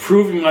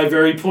 proving my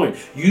very point.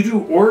 You do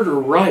order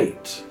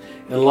right.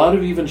 And a lot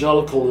of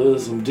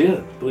evangelicalism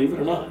did, believe it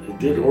or not. It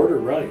did order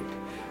right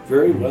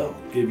very well.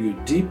 Gave you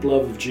a deep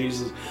love of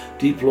Jesus,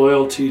 deep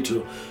loyalty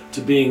to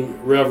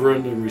being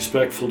reverent and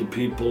respectful to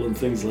people and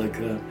things like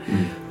that.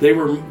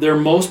 They're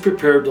most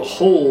prepared to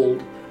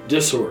hold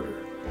disorder.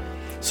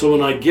 So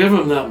when I give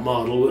them that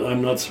model,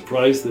 I'm not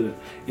surprised that it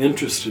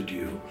interested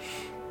you,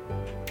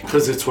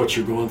 because it's what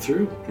you're going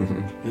through.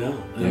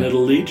 And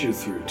it'll lead you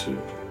through too.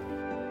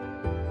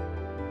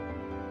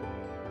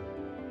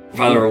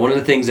 Father, one of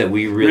the things that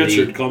we really...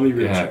 Richard, call me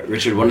Richard.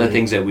 Richard, one of the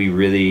things that we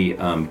really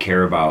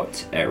care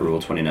about at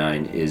Rule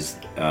 29 is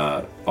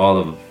all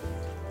of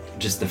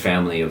just the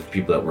family of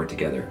people that work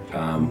together.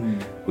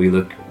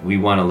 We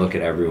want to look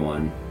at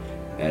everyone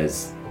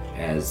as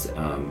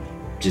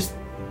just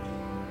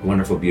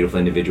wonderful, beautiful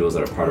individuals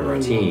that are part of our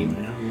team.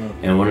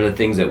 And one of the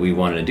things that we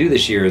wanted to do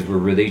this year is we're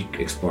really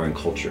exploring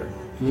culture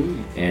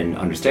and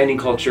understanding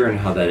culture and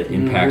how that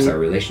impacts our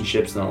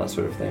relationships and all that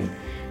sort of thing.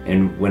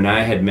 And when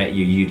I had met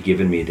you, you'd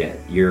given me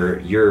your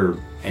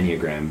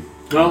Enneagram.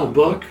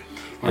 Book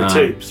or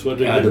tapes? What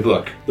the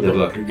book. The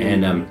book.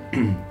 And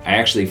I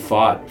actually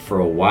fought for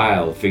a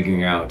while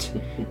figuring out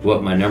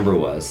what my number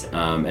was.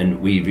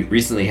 And we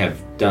recently have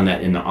done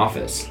that in the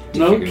office.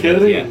 No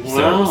kidding.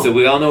 Wow. So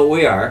we all know what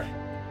we are.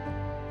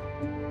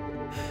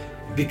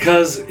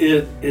 Because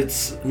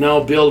it's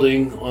now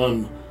building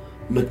on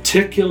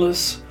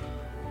meticulous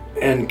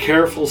and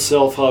careful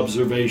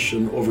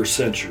self-observation over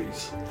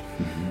centuries.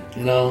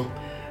 You know,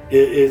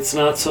 it's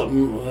not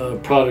some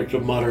product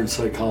of modern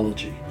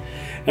psychology.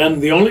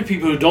 And the only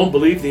people who don't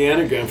believe the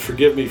Enneagram,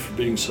 forgive me for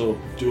being so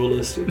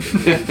dualistic,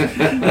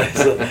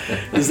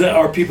 is that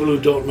are people who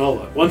don't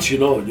know it. Once you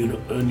know it,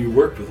 and you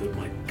work with it,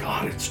 my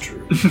God, it's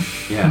true.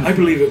 I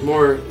believe it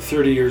more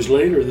 30 years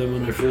later than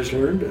when I first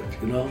learned it,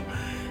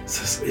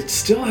 It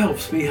still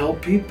helps me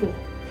help people.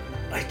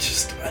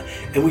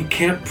 And we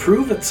can't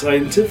prove it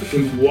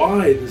scientifically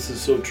why this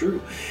is so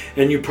true.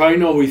 And you probably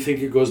know we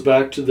think it goes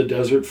back to the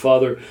desert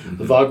father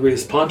of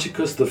Agrias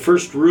Ponticus, the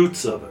first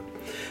roots of it.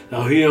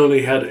 Now he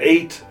only had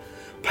 8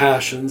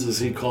 passions, as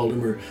he called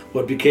them, or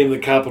what became the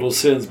capital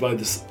sins by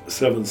the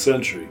 7th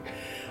century.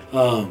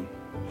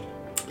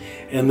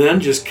 And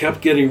then just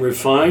kept getting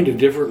refined in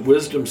different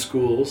wisdom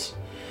schools,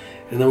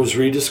 and then was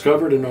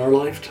rediscovered in our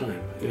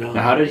lifetime. Now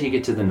how did he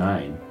get to the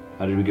 9?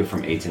 How did we go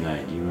from 8 to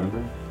 9? Do you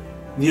remember?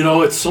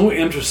 It's so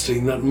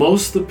interesting that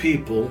most of the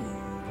people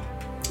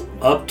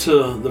up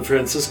to the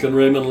Franciscan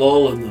Raymond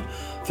Lull in the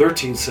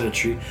 13th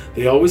century,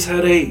 they always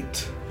had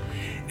 8.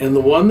 And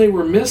the one they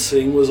were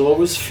missing was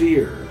always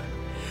fear,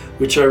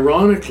 which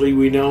ironically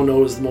we now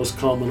know is the most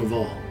common of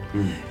all.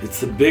 It's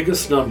the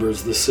biggest number,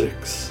 is the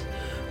 6.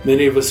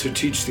 Many of us who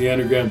teach the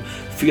Enneagram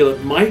feel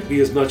it might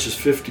be as much as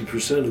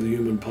 50% of the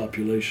human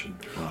population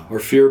are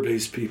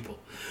fear-based people,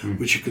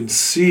 which you can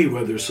see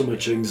why there's so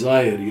much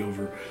anxiety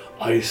over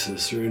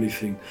ISIS or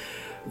anything.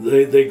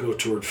 They go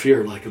toward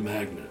fear like a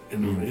magnet,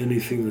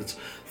 anything that's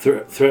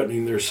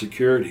threatening their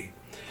security.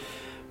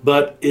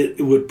 But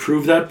it would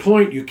prove that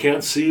point. You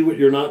can't see what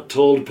you're not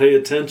told to pay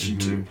attention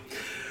to.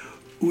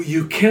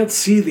 You can't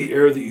see the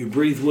air that you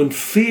breathe. When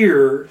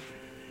fear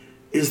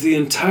is the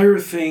entire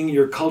thing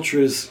your culture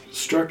is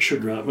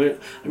structured around.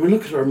 I mean,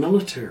 look at our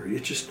military.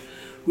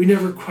 We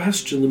never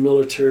question the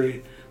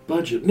military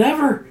budget.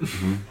 Never.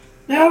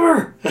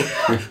 Never.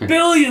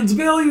 Billions.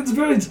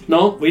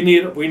 No, we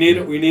need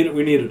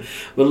it.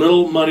 But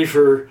little money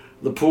for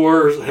the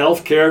poor,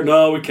 health care,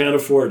 no, we can't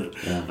afford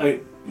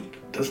it.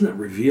 Doesn't it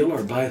reveal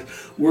our bias?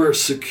 We're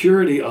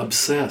security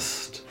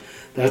obsessed.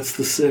 That's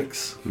the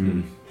 6.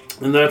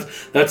 And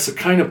that's the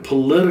kind of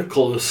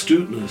political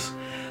astuteness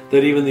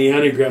that even the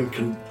Enneagram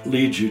can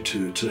lead you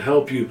to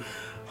help you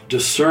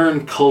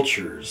discern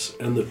cultures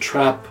and the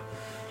trap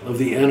of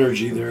the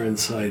energy they're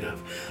inside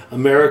of.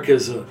 America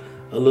is a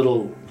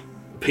little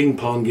ping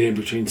pong game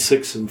between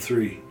 6 and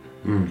 3.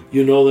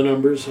 You know the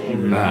numbers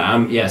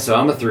already? So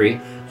I'm a 3.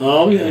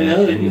 Oh, yeah.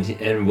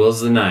 And Will's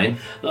the 9.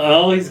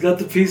 Oh, he's got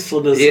the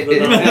peacefulness of the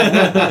 9.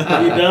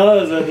 He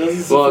does. That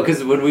doesn't. Well,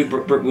 because when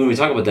we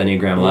talk about the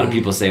Enneagram, a lot of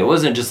people say it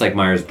wasn't just like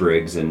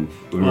Myers-Briggs, and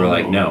we were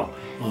like, no.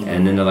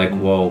 And then they're like,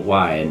 well,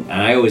 why? And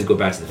I always go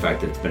back to the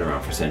fact that it's been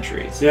around for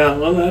centuries. Yeah,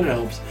 well, that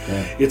helps.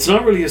 Yeah. It's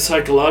not really a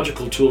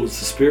psychological tool,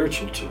 it's a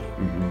spiritual tool.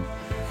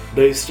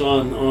 Based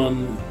on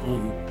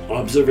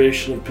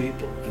observation of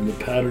people and the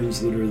patterns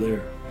that are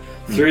there.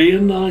 3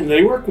 and 9,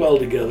 they work well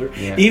together,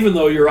 even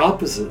though you're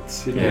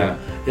opposites. Yeah,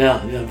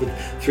 but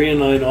 3 and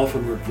 9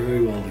 often work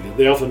very well together.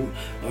 They often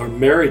are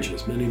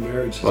marriages, many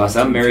marriages. Well,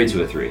 so I'm married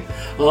to a 3.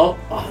 Oh,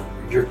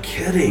 you're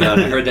kidding. No,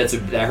 I heard that's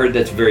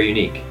very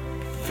unique.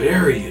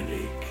 Very unique.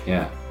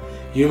 Yeah.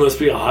 You must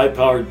be a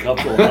high-powered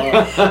couple.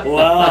 Huh?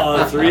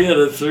 Wow, 3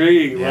 and a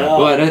 3. Wow.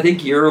 Well, and I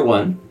think you're a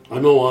 1.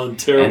 I'm a 1,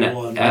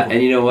 terrible 1.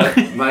 And you know what?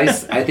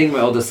 I think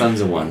my oldest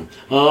son's a 1.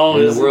 Oh,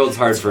 and the world's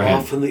hard for him.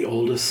 Often the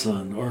oldest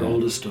son or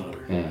oldest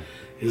daughter. Yeah.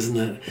 Isn't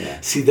it?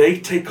 Yeah. See, they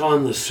take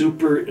on the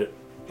super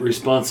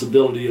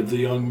responsibility of the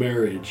young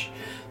marriage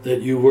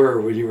that you were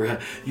when you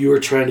were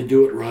trying to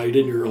do it right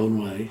in your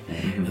own way,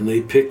 and they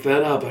pick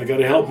that up. I got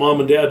to help mom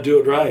and dad do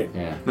it right.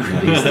 Yeah,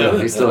 no,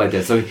 he's still like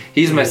that. So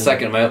he's my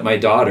second. My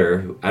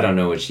daughter, I don't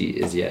know what she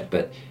is yet,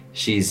 but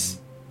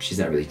she's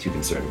not really too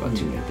concerned about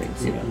too many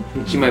things. You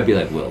know, she might be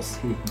like Will's.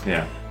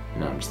 Yeah.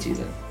 No, I'm just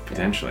teasing.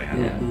 Potentially.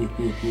 Yeah.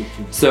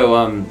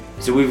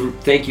 So we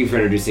thank you for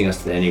introducing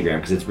us to the Enneagram,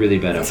 because it's really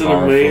been a powerful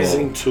an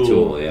amazing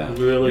tool. Yeah.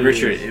 Really,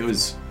 Richard, it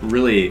was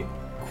really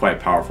quite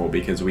powerful,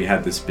 because we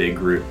had this big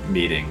group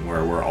meeting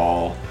where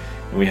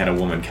and we had a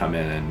woman come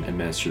in and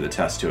administer the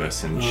test to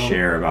us and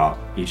share about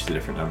each of the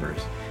different numbers.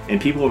 And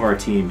people of our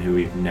team who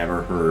we've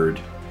never heard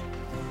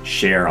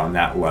share on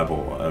that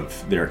level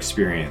of their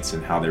experience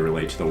and how they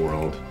relate to the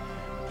world.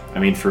 I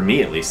mean, for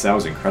me at least, that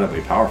was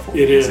incredibly powerful.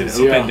 It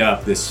opened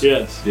up this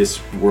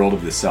world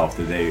of the self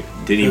that they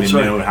didn't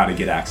even know how to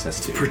get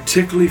access to.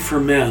 Particularly for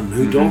men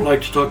who don't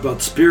like to talk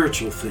about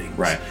spiritual things.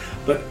 Right.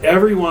 But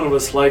every one of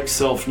us likes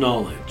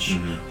self-knowledge.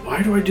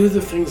 Why do I do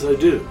the things I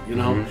do? You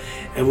know,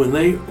 and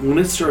when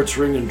it starts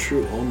ringing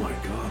true, oh my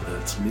God,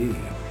 that's me.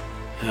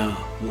 Yeah.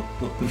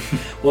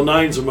 Well,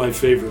 9s are my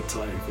favorite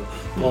type.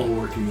 Paul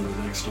working in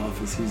the next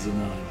office, he's a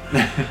 9.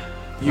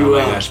 Oh my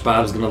gosh,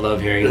 Bob's gonna love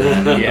hearing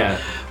that.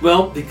 Yeah.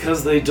 Well,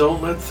 because they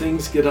don't let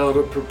things get out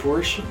of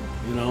proportion,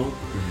 you know.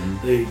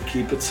 They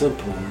keep it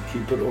simple and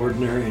keep it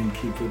ordinary and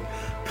keep it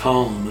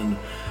calm. And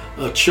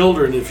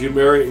children, if you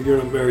marry, you're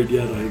not married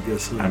yet, I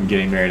guess. I'm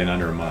getting married in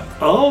under a month.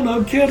 Oh,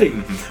 no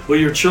kidding. Well,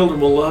 your children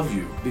will love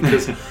you,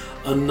 because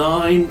a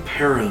 9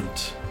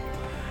 parent,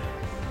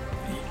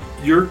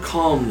 your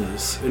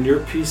calmness and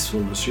your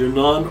peacefulness, your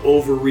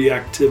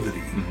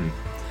non-overreactivity,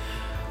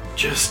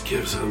 just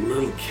gives a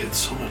little kid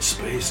so much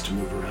space to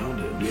move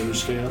around in. Do you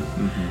understand?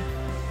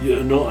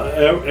 You know,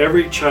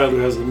 every child who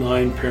has a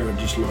 9 parent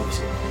just loves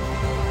it.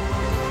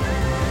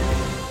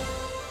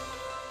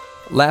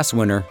 Last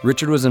winter,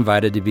 Richard was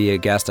invited to be a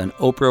guest on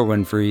Oprah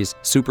Winfrey's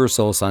Super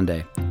Soul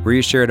Sunday, where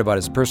he shared about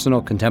his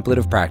personal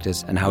contemplative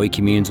practice and how he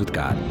communes with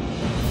God.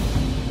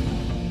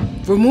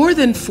 For more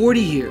than 40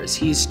 years,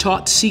 he's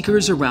taught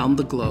seekers around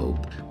the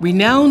globe.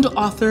 Renowned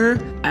author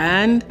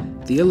and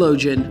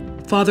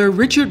theologian, Father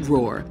Richard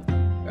Rohr,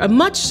 a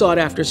much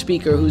sought-after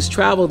speaker who's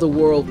traveled the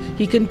world,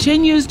 he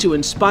continues to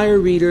inspire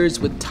readers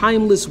with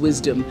timeless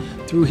wisdom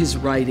through his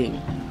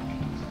writing,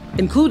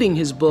 including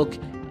his book,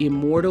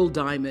 Immortal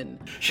Diamond.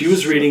 She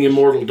was reading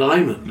Immortal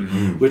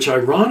Diamond, which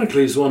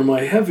ironically is one of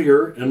my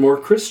heavier and more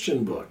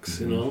Christian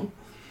books, you know.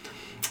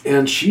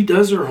 And she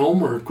does her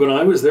homework. When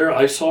I was there,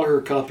 I saw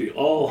her copy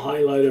all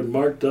highlighted,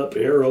 marked up,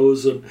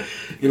 arrows, and,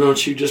 you know,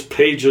 she just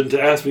paged in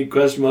to ask me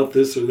questions about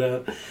this or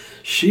that.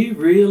 She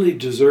really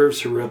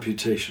deserves her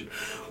reputation.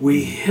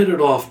 We hit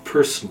it off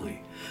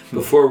personally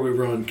before we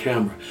were on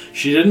camera.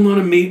 She didn't want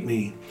to meet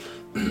me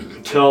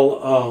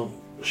till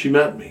she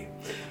met me.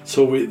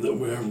 So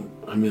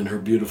I'm in her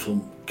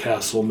beautiful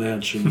castle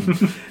mansion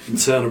in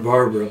Santa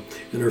Barbara,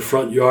 in her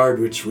front yard,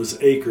 which was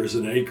acres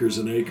and acres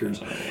and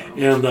acres.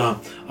 And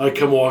I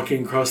come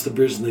walking across the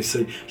bridge, and they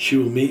say, she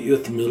will meet you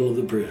at the middle of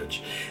the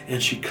bridge.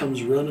 And she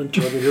comes running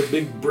toward me, her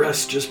big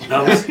breast just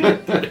bouncing.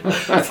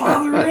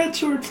 Father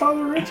Richard.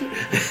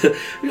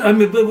 I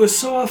mean, but it was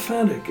so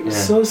authentic. It was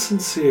so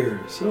sincere,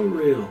 so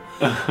real.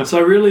 So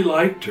I really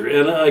liked her,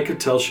 and I could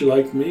tell she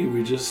liked me.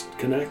 We just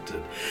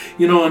connected.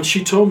 You know, and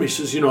she told me,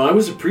 she says, you know, I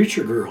was a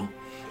preacher girl.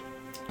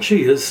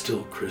 She is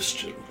still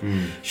Christian.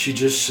 She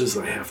just says,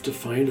 I have to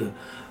find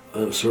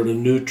a sort of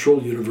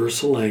neutral,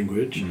 universal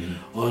language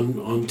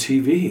on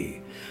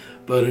TV.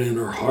 But in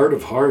her heart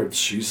of hearts,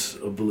 she's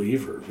a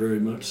believer, very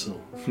much so.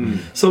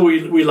 So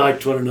we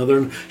liked one another,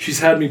 and she's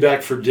had me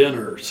back for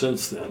dinner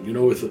since then, you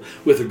know,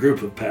 with a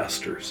group of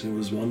pastors. It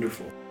was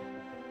wonderful.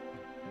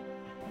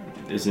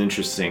 There's an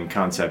interesting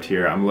concept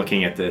here. I'm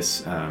looking at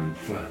this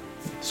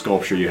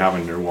sculpture you have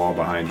on your wall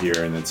behind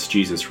here, and it's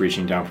Jesus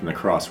reaching down from the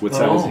cross. What's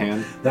that in his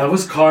hand? That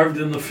was carved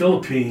in the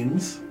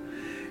Philippines,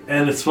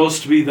 and it's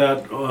supposed to be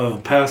that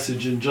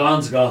passage in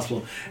John's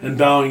Gospel, and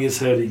bowing his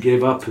head, he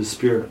gave up his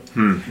spirit.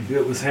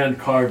 It was hand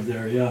carved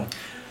there, yeah.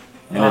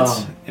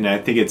 And I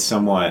think it's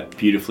somewhat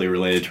beautifully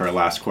related to our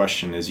last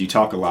question, is you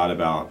talk a lot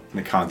about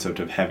the concept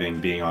of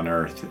heaven being on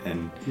earth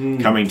and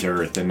coming to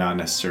earth, and not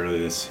necessarily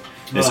this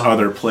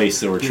other place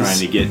that we're trying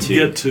to get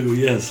to.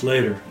 Yes,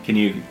 later. Can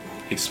you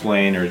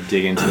explain or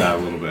dig into that a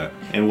little bit?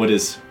 And I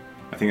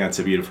think that's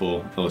a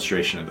beautiful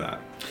illustration of that.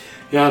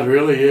 Yeah, it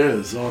really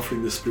is,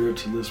 offering the Spirit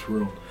to this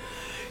world.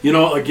 You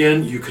know,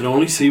 again, you can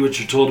only see what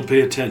you're told to pay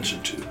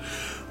attention to.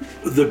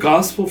 The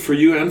gospel for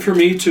you and for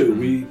me too,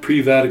 we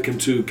pre-Vatican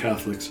II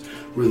Catholics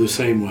were the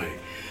same way.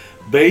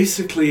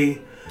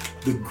 Basically,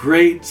 the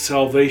great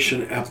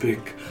salvation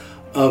epic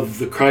of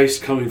the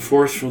Christ coming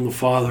forth from the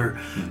Father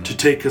to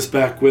take us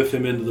back with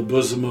him into the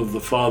bosom of the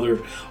Father,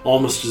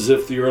 almost as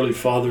if the early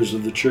fathers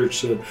of the church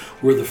said,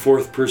 we're the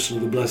fourth person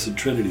of the Blessed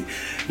Trinity.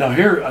 Now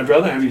here, I'd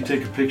rather have you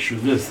take a picture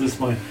of this. This is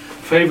my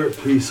favorite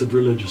piece of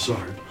religious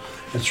art.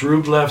 It's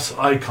Rublev's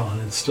icon.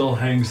 It still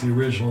hangs the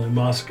original in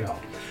Moscow.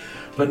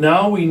 But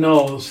now we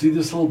know, see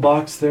this little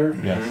box there?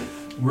 Yes.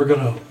 We're going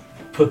to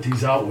put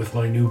these out with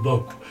my new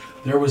book.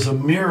 There was a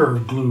mirror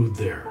glued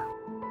there.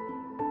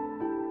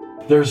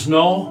 There's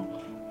no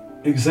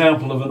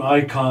example of an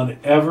icon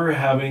ever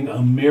having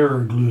a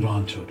mirror glued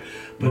onto it.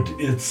 But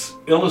it's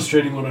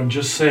illustrating what I'm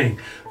just saying,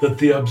 that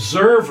the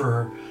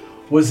observer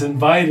was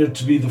invited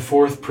to be the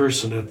fourth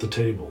person at the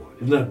table.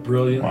 Isn't that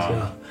brilliant?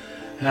 Wow.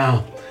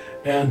 Yeah.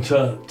 And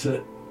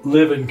to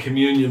live in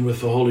communion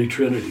with the Holy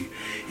Trinity.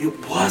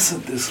 It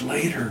wasn't this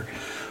later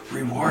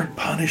reward,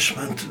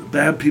 punishment,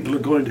 bad people are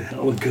going to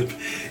hell and good.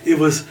 It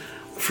was,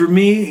 for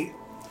me,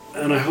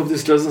 and I hope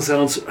this doesn't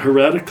sound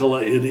heretical,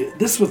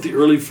 this is what the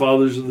early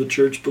fathers of the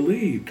church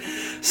believed.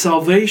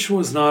 Salvation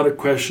was not a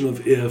question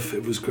of if,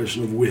 it was a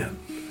question of when.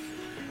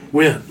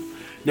 When.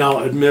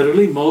 Now,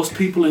 admittedly, most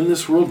people in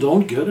this world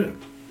don't get it.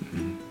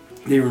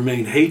 They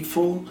remain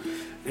hateful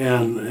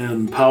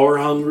and power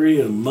hungry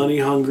and money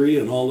hungry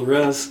and all the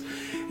rest.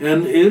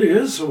 And it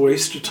is a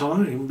waste of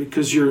time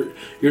because you're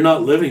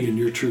not living in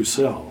your true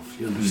self,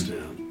 you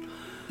understand?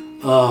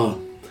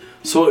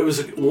 So it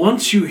was,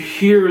 once you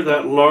hear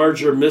that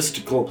larger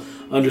mystical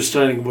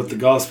understanding of what the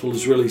gospel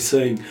is really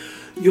saying,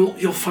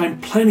 you'll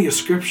find plenty of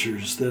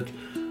scriptures that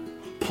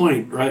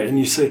point, right? And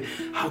you say,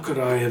 how could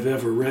I have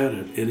ever read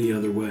it any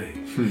other way?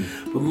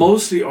 But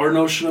mostly our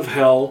notion of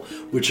hell,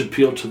 which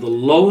appealed to the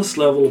lowest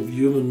level of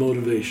human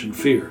motivation,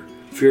 fear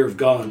of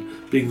God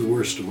being the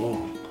worst of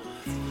all.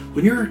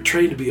 When you're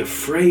trained to be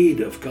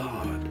afraid of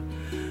God,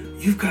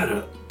 you've got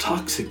a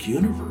toxic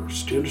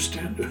universe. Do you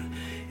understand?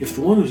 If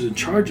the one who's in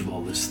charge of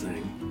all this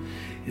thing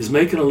is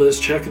making a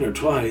list, checking it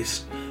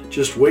twice,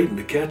 just waiting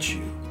to catch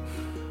you,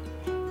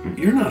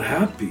 you're not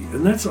happy.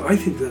 And I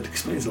think that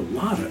explains a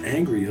lot of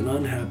angry and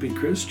unhappy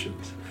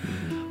Christians.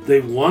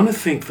 They want to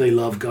think they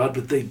love God,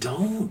 but they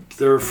don't.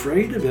 They're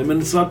afraid of him, and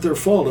it's not their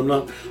fault. I'm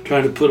not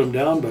trying to put them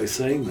down by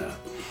saying that.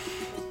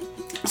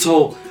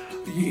 So,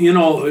 you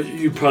know,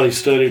 you probably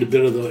studied a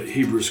bit of the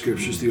Hebrew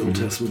Scriptures, the Old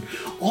Testament.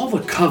 All the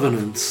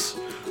covenants,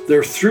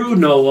 they're through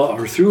Noah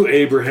or through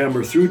Abraham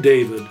or through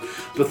David,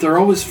 but they're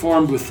always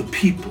formed with the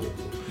people.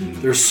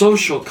 They're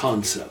social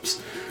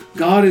concepts.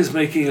 God is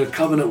making a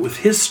covenant with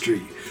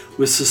history,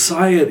 with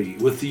society,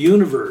 with the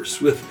universe,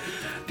 do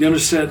you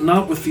understand,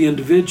 not with the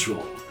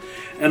individual.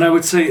 And I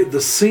would say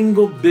the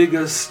single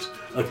biggest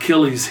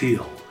Achilles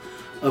heel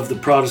of the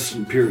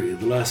Protestant period,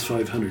 the last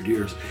 500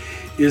 years,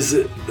 is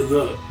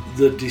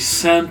the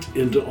descent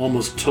into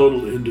almost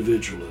total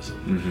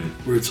individualism,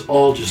 where it's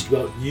all just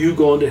about you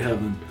going to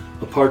heaven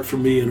apart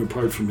from me and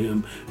apart from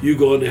him, you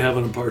going to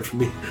heaven apart from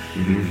me.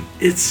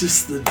 It's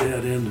just the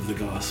dead end of the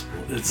gospel.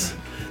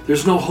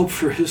 There's no hope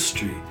for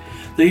history.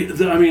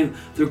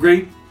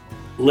 The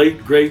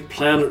late great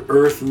Planet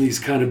Earth and these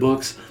kind of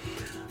books,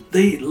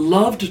 they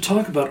love to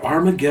talk about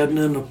Armageddon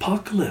and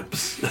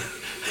apocalypse.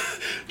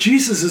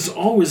 Jesus is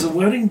always a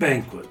wedding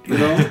banquet, you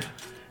know?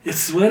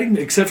 It's wedding,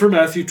 except for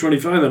Matthew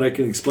 25, and I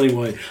can explain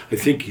why I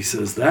think he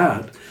says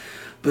that.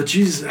 But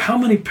Jesus, how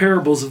many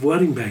parables of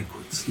wedding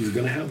banquets? You're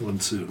going to have one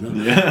soon.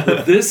 Huh? Yeah.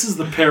 But this is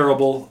the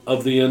parable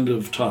of the end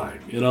of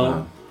time, you know?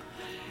 Wow.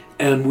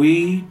 And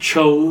we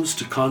chose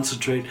to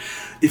concentrate.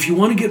 If you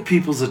want to get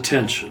people's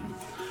attention,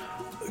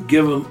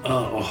 give them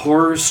a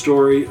horror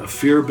story, a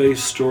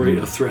fear-based story,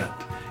 a threat.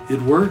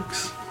 It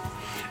works.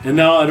 And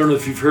now, I don't know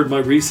if you've heard my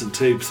recent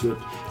tapes, but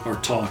our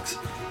talks,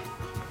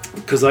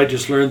 because I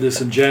just learned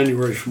this in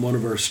January from one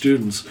of our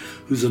students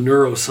who's a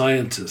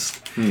neuroscientist.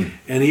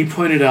 And he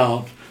pointed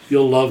out,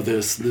 you'll love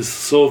this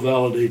so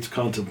validates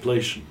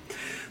contemplation,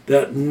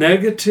 that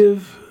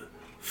negative,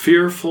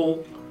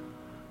 fearful,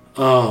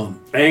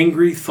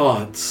 angry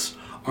thoughts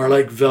are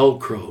like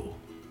Velcro.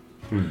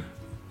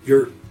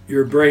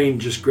 Your brain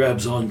just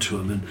grabs onto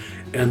them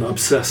and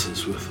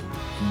obsesses with them.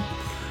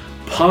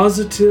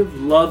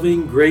 Positive,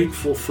 loving,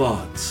 grateful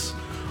thoughts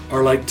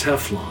are like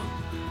Teflon.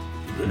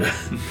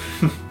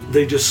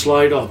 They just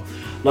slide off.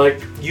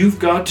 Like, you've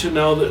got to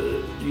know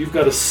that you've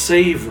got to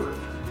savor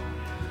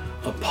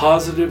a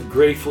positive,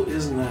 grateful,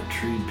 isn't that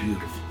tree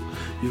beautiful?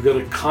 You've got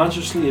to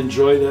consciously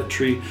enjoy that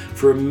tree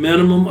for a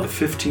minimum of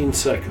 15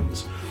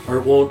 seconds, or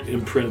it won't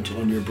imprint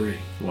on your brain.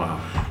 Wow.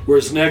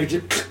 Whereas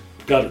negative,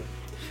 got it.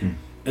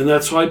 And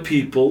that's why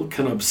people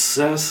can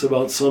obsess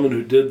about someone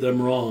who did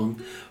them wrong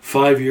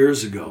 5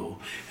 years ago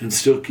and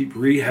still keep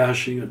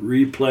rehashing it,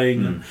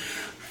 replaying it.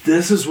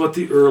 This is what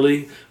the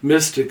early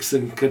mystics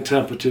and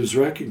contemplatives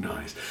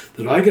recognized,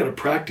 that I got to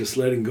practice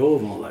letting go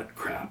of all that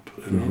crap,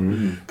 you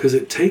know, because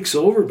it takes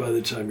over by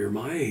the time you're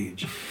my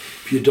age.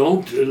 If you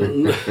don't,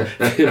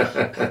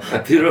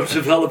 if you don't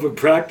develop a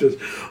practice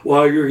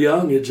while you're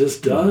young, it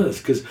just does.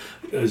 Because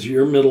as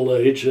you're middle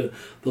age, the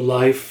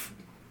life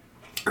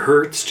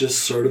hurts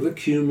just sort of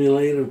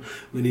accumulate, and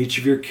when each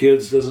of your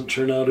kids doesn't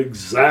turn out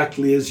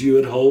exactly as you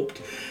had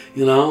hoped,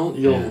 and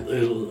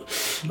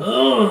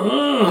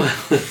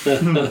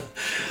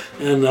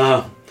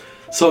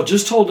so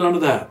just hold on to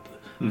that.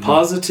 Mm-hmm.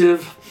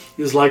 Positive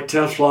is like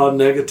Teflon,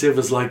 negative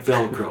is like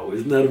Velcro.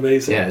 Isn't that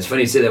amazing? Yeah, it's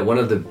funny you say that. One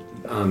of the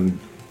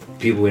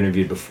people we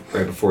interviewed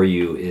right before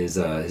you is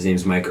his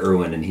name's Mike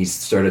Irwin, and he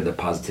started the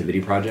Positivity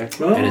Project,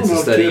 and it's a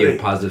study of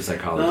positive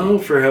psychology. Oh,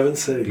 for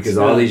heaven's sake! Because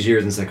all these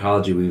years in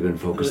psychology, we've been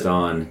focused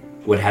on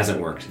what hasn't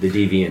worked, the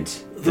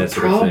deviant, the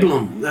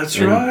problem. That's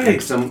and right.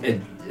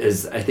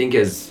 I think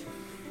as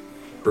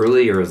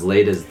early or as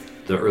late as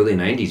the early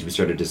 90s, we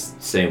started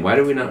just saying, why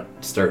don't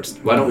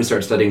we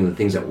start studying the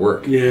things that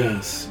work?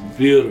 Yes,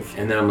 beautiful.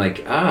 And then I'm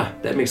like,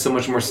 that makes so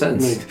much more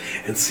sense.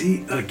 And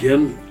see,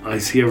 again, I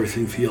see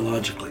everything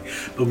theologically.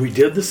 But we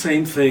did the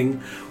same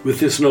thing with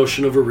this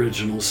notion of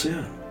original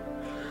sin,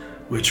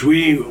 which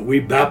we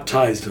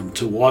baptized him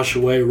to wash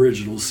away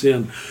original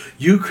sin.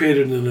 You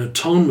created an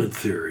atonement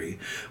theory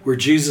where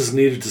Jesus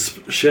needed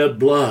to shed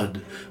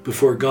blood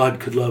before God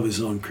could love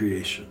his own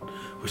creation,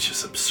 which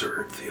is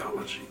absurd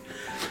theology.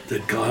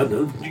 That God,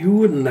 you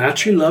wouldn't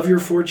naturally love your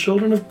 4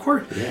 children? Of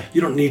course. Yeah.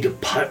 You don't need to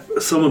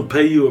someone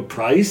pay you a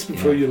price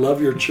before you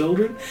love your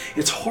children.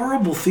 It's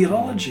horrible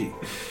theology.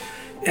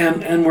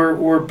 And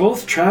we're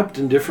both trapped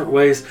in different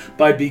ways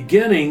by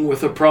beginning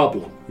with a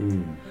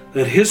problem.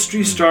 That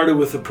history started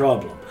with a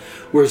problem.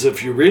 Whereas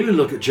if you really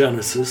look at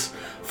Genesis,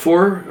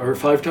 4 or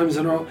 5 times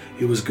in a row,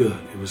 it was good,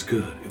 it was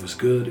good, it was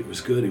good, it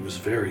was good, it was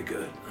very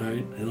good.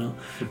 Right?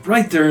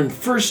 Right there in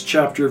first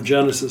chapter of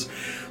Genesis.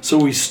 So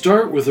we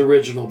start with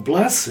original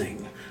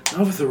blessing,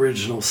 not with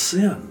original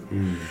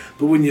sin.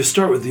 But when you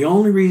start with the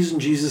only reason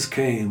Jesus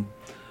came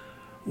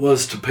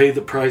was to pay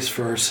the price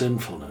for our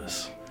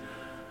sinfulness,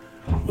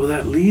 well,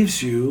 that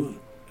leaves you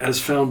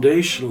as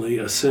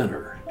foundationally a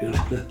sinner.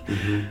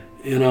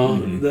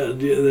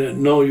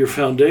 No, your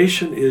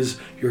foundation is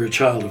you're a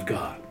child of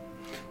God.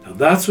 Now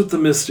that's what the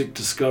mystic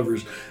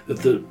discovers, that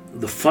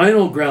the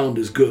final ground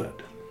is good.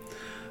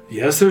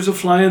 Yes, there's a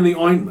fly in the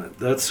ointment.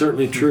 That's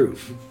certainly true.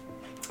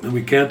 And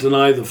we can't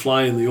deny the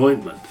fly in the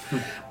ointment.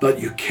 But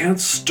you can't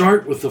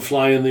start with the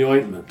fly in the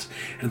ointment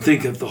and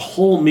think that the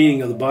whole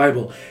meaning of the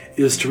Bible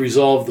is to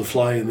resolve the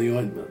fly in the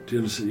ointment. You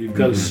understand? You've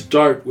got to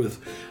start with,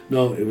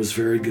 no, it was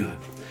very good.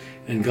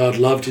 And God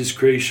loved his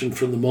creation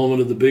from the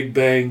moment of the Big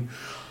Bang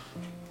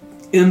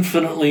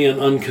infinitely and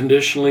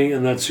unconditionally,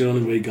 and that's the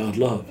only way God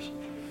loves.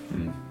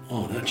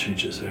 Oh, that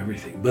changes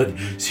everything. But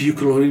see, you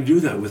can only do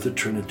that with a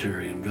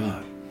Trinitarian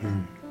God.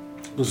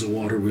 There's a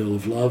water wheel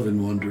of love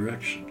in one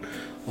direction,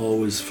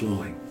 always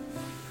flowing.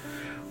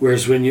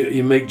 Whereas when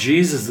you make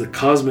Jesus the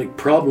cosmic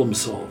problem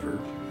solver,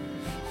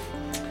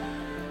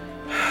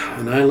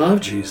 and I love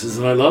Jesus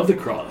and I love the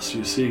cross,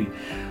 you see,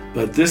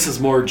 but this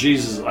is more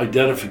Jesus'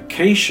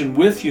 identification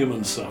with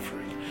human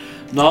suffering,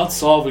 not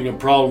solving a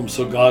problem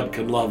so God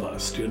can love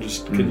us. Do you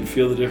understand? Can you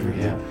feel the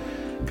difference? Yeah.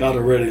 God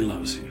already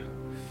loves you.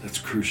 That's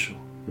crucial.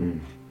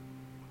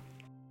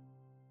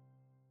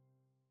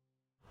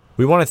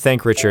 We want to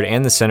thank Richard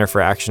and the Center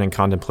for Action and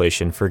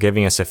Contemplation for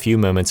giving us a few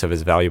moments of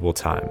his valuable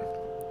time.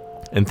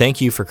 And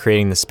thank you for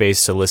creating the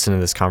space to listen to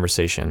this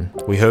conversation.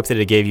 We hope that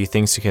it gave you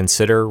things to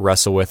consider,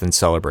 wrestle with, and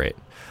celebrate.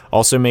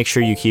 Also, make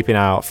sure you keep an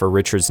eye out for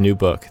Richard's new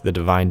book, The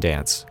Divine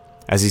Dance.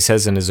 As he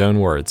says in his own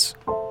words,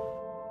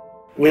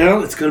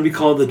 well, it's going to be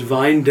called The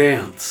Divine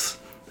Dance.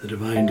 The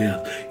Divine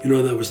Dance. You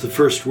know, that was the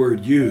first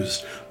word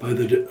used by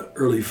the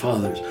early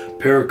fathers.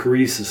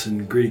 Perichoresis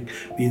in Greek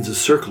means a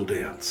circle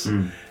dance.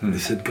 And they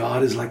said,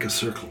 God is like a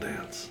circle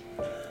dance.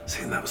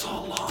 See, and that was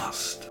all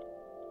lost.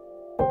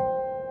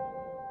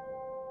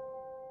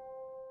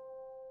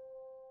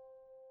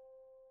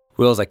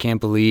 Wills, I can't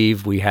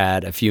believe we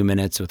had a few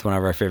minutes with one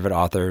of our favorite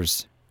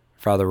authors,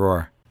 Father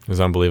Rohr. It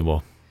was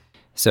unbelievable.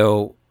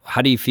 So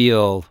how do you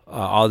feel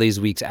all these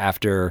weeks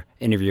after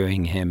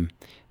interviewing him?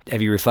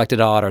 Have you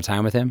reflected all at our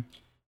time with him?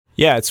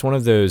 Yeah, it's one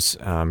of those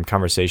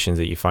conversations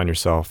that you find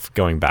yourself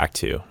going back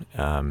to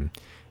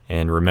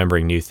and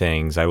remembering new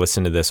things. I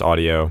listened to this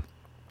audio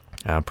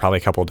probably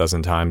a couple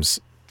dozen times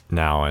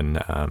now,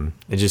 and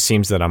it just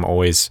seems that I'm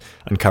always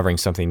uncovering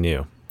something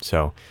new.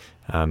 So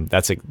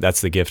that's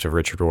the gift of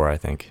Richard Rohr, I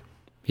think.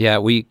 Yeah,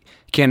 we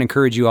can't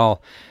encourage you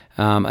all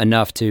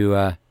enough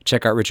to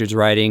check out Richard's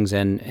writings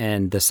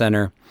and the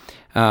center.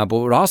 But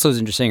what also is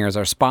interesting is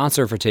our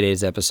sponsor for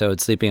today's episode,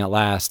 Sleeping at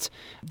Last.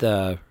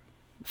 The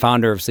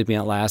founder of Sleeping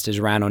at Last is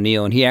Ryan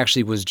O'Neill, and he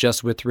actually was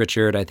just with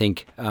Richard, I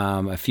think,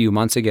 a few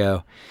months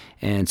ago.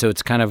 And so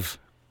it's kind of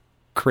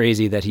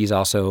crazy that he's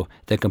also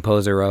the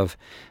composer of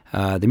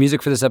the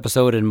music for this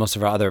episode and most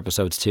of our other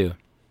episodes too.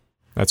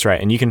 That's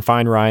right. And you can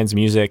find Ryan's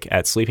music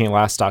at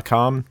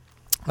sleepingatlast.com,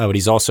 but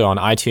he's also on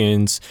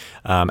iTunes,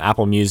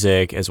 Apple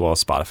Music, as well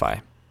as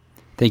Spotify.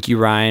 Thank you,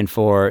 Ryan,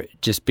 for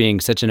just being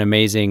such an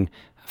amazing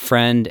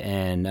friend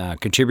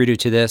and contributor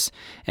to this.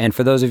 And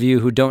for those of you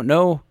who don't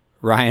know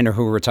Ryan or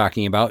who we're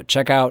talking about,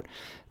 check out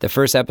the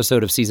first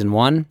episode of season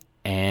 1,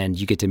 and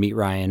you get to meet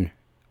Ryan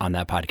on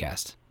that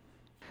podcast.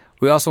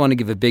 We also want to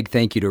give a big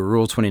thank you to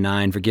Rule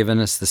 29 for giving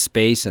us the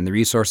space and the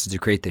resources to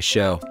create this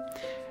show.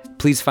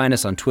 Please find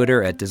us on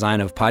Twitter at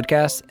Design of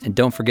Podcast, and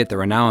don't forget that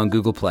we're now on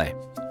Google Play.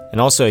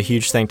 And also a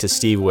huge thank to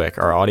Steve Wick,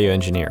 our audio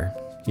engineer.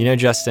 You know,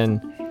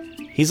 Justin,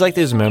 he's like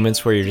those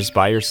moments where you're just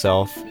by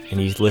yourself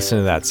and you listen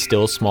to that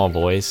still small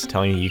voice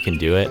telling you can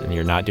do it and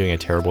you're not doing a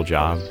terrible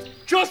job.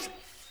 Just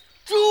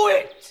do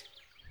it!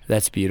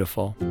 That's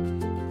beautiful.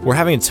 We're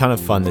having a ton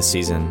of fun this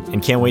season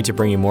and can't wait to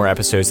bring you more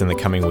episodes in the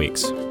coming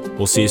weeks.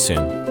 We'll see you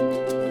soon.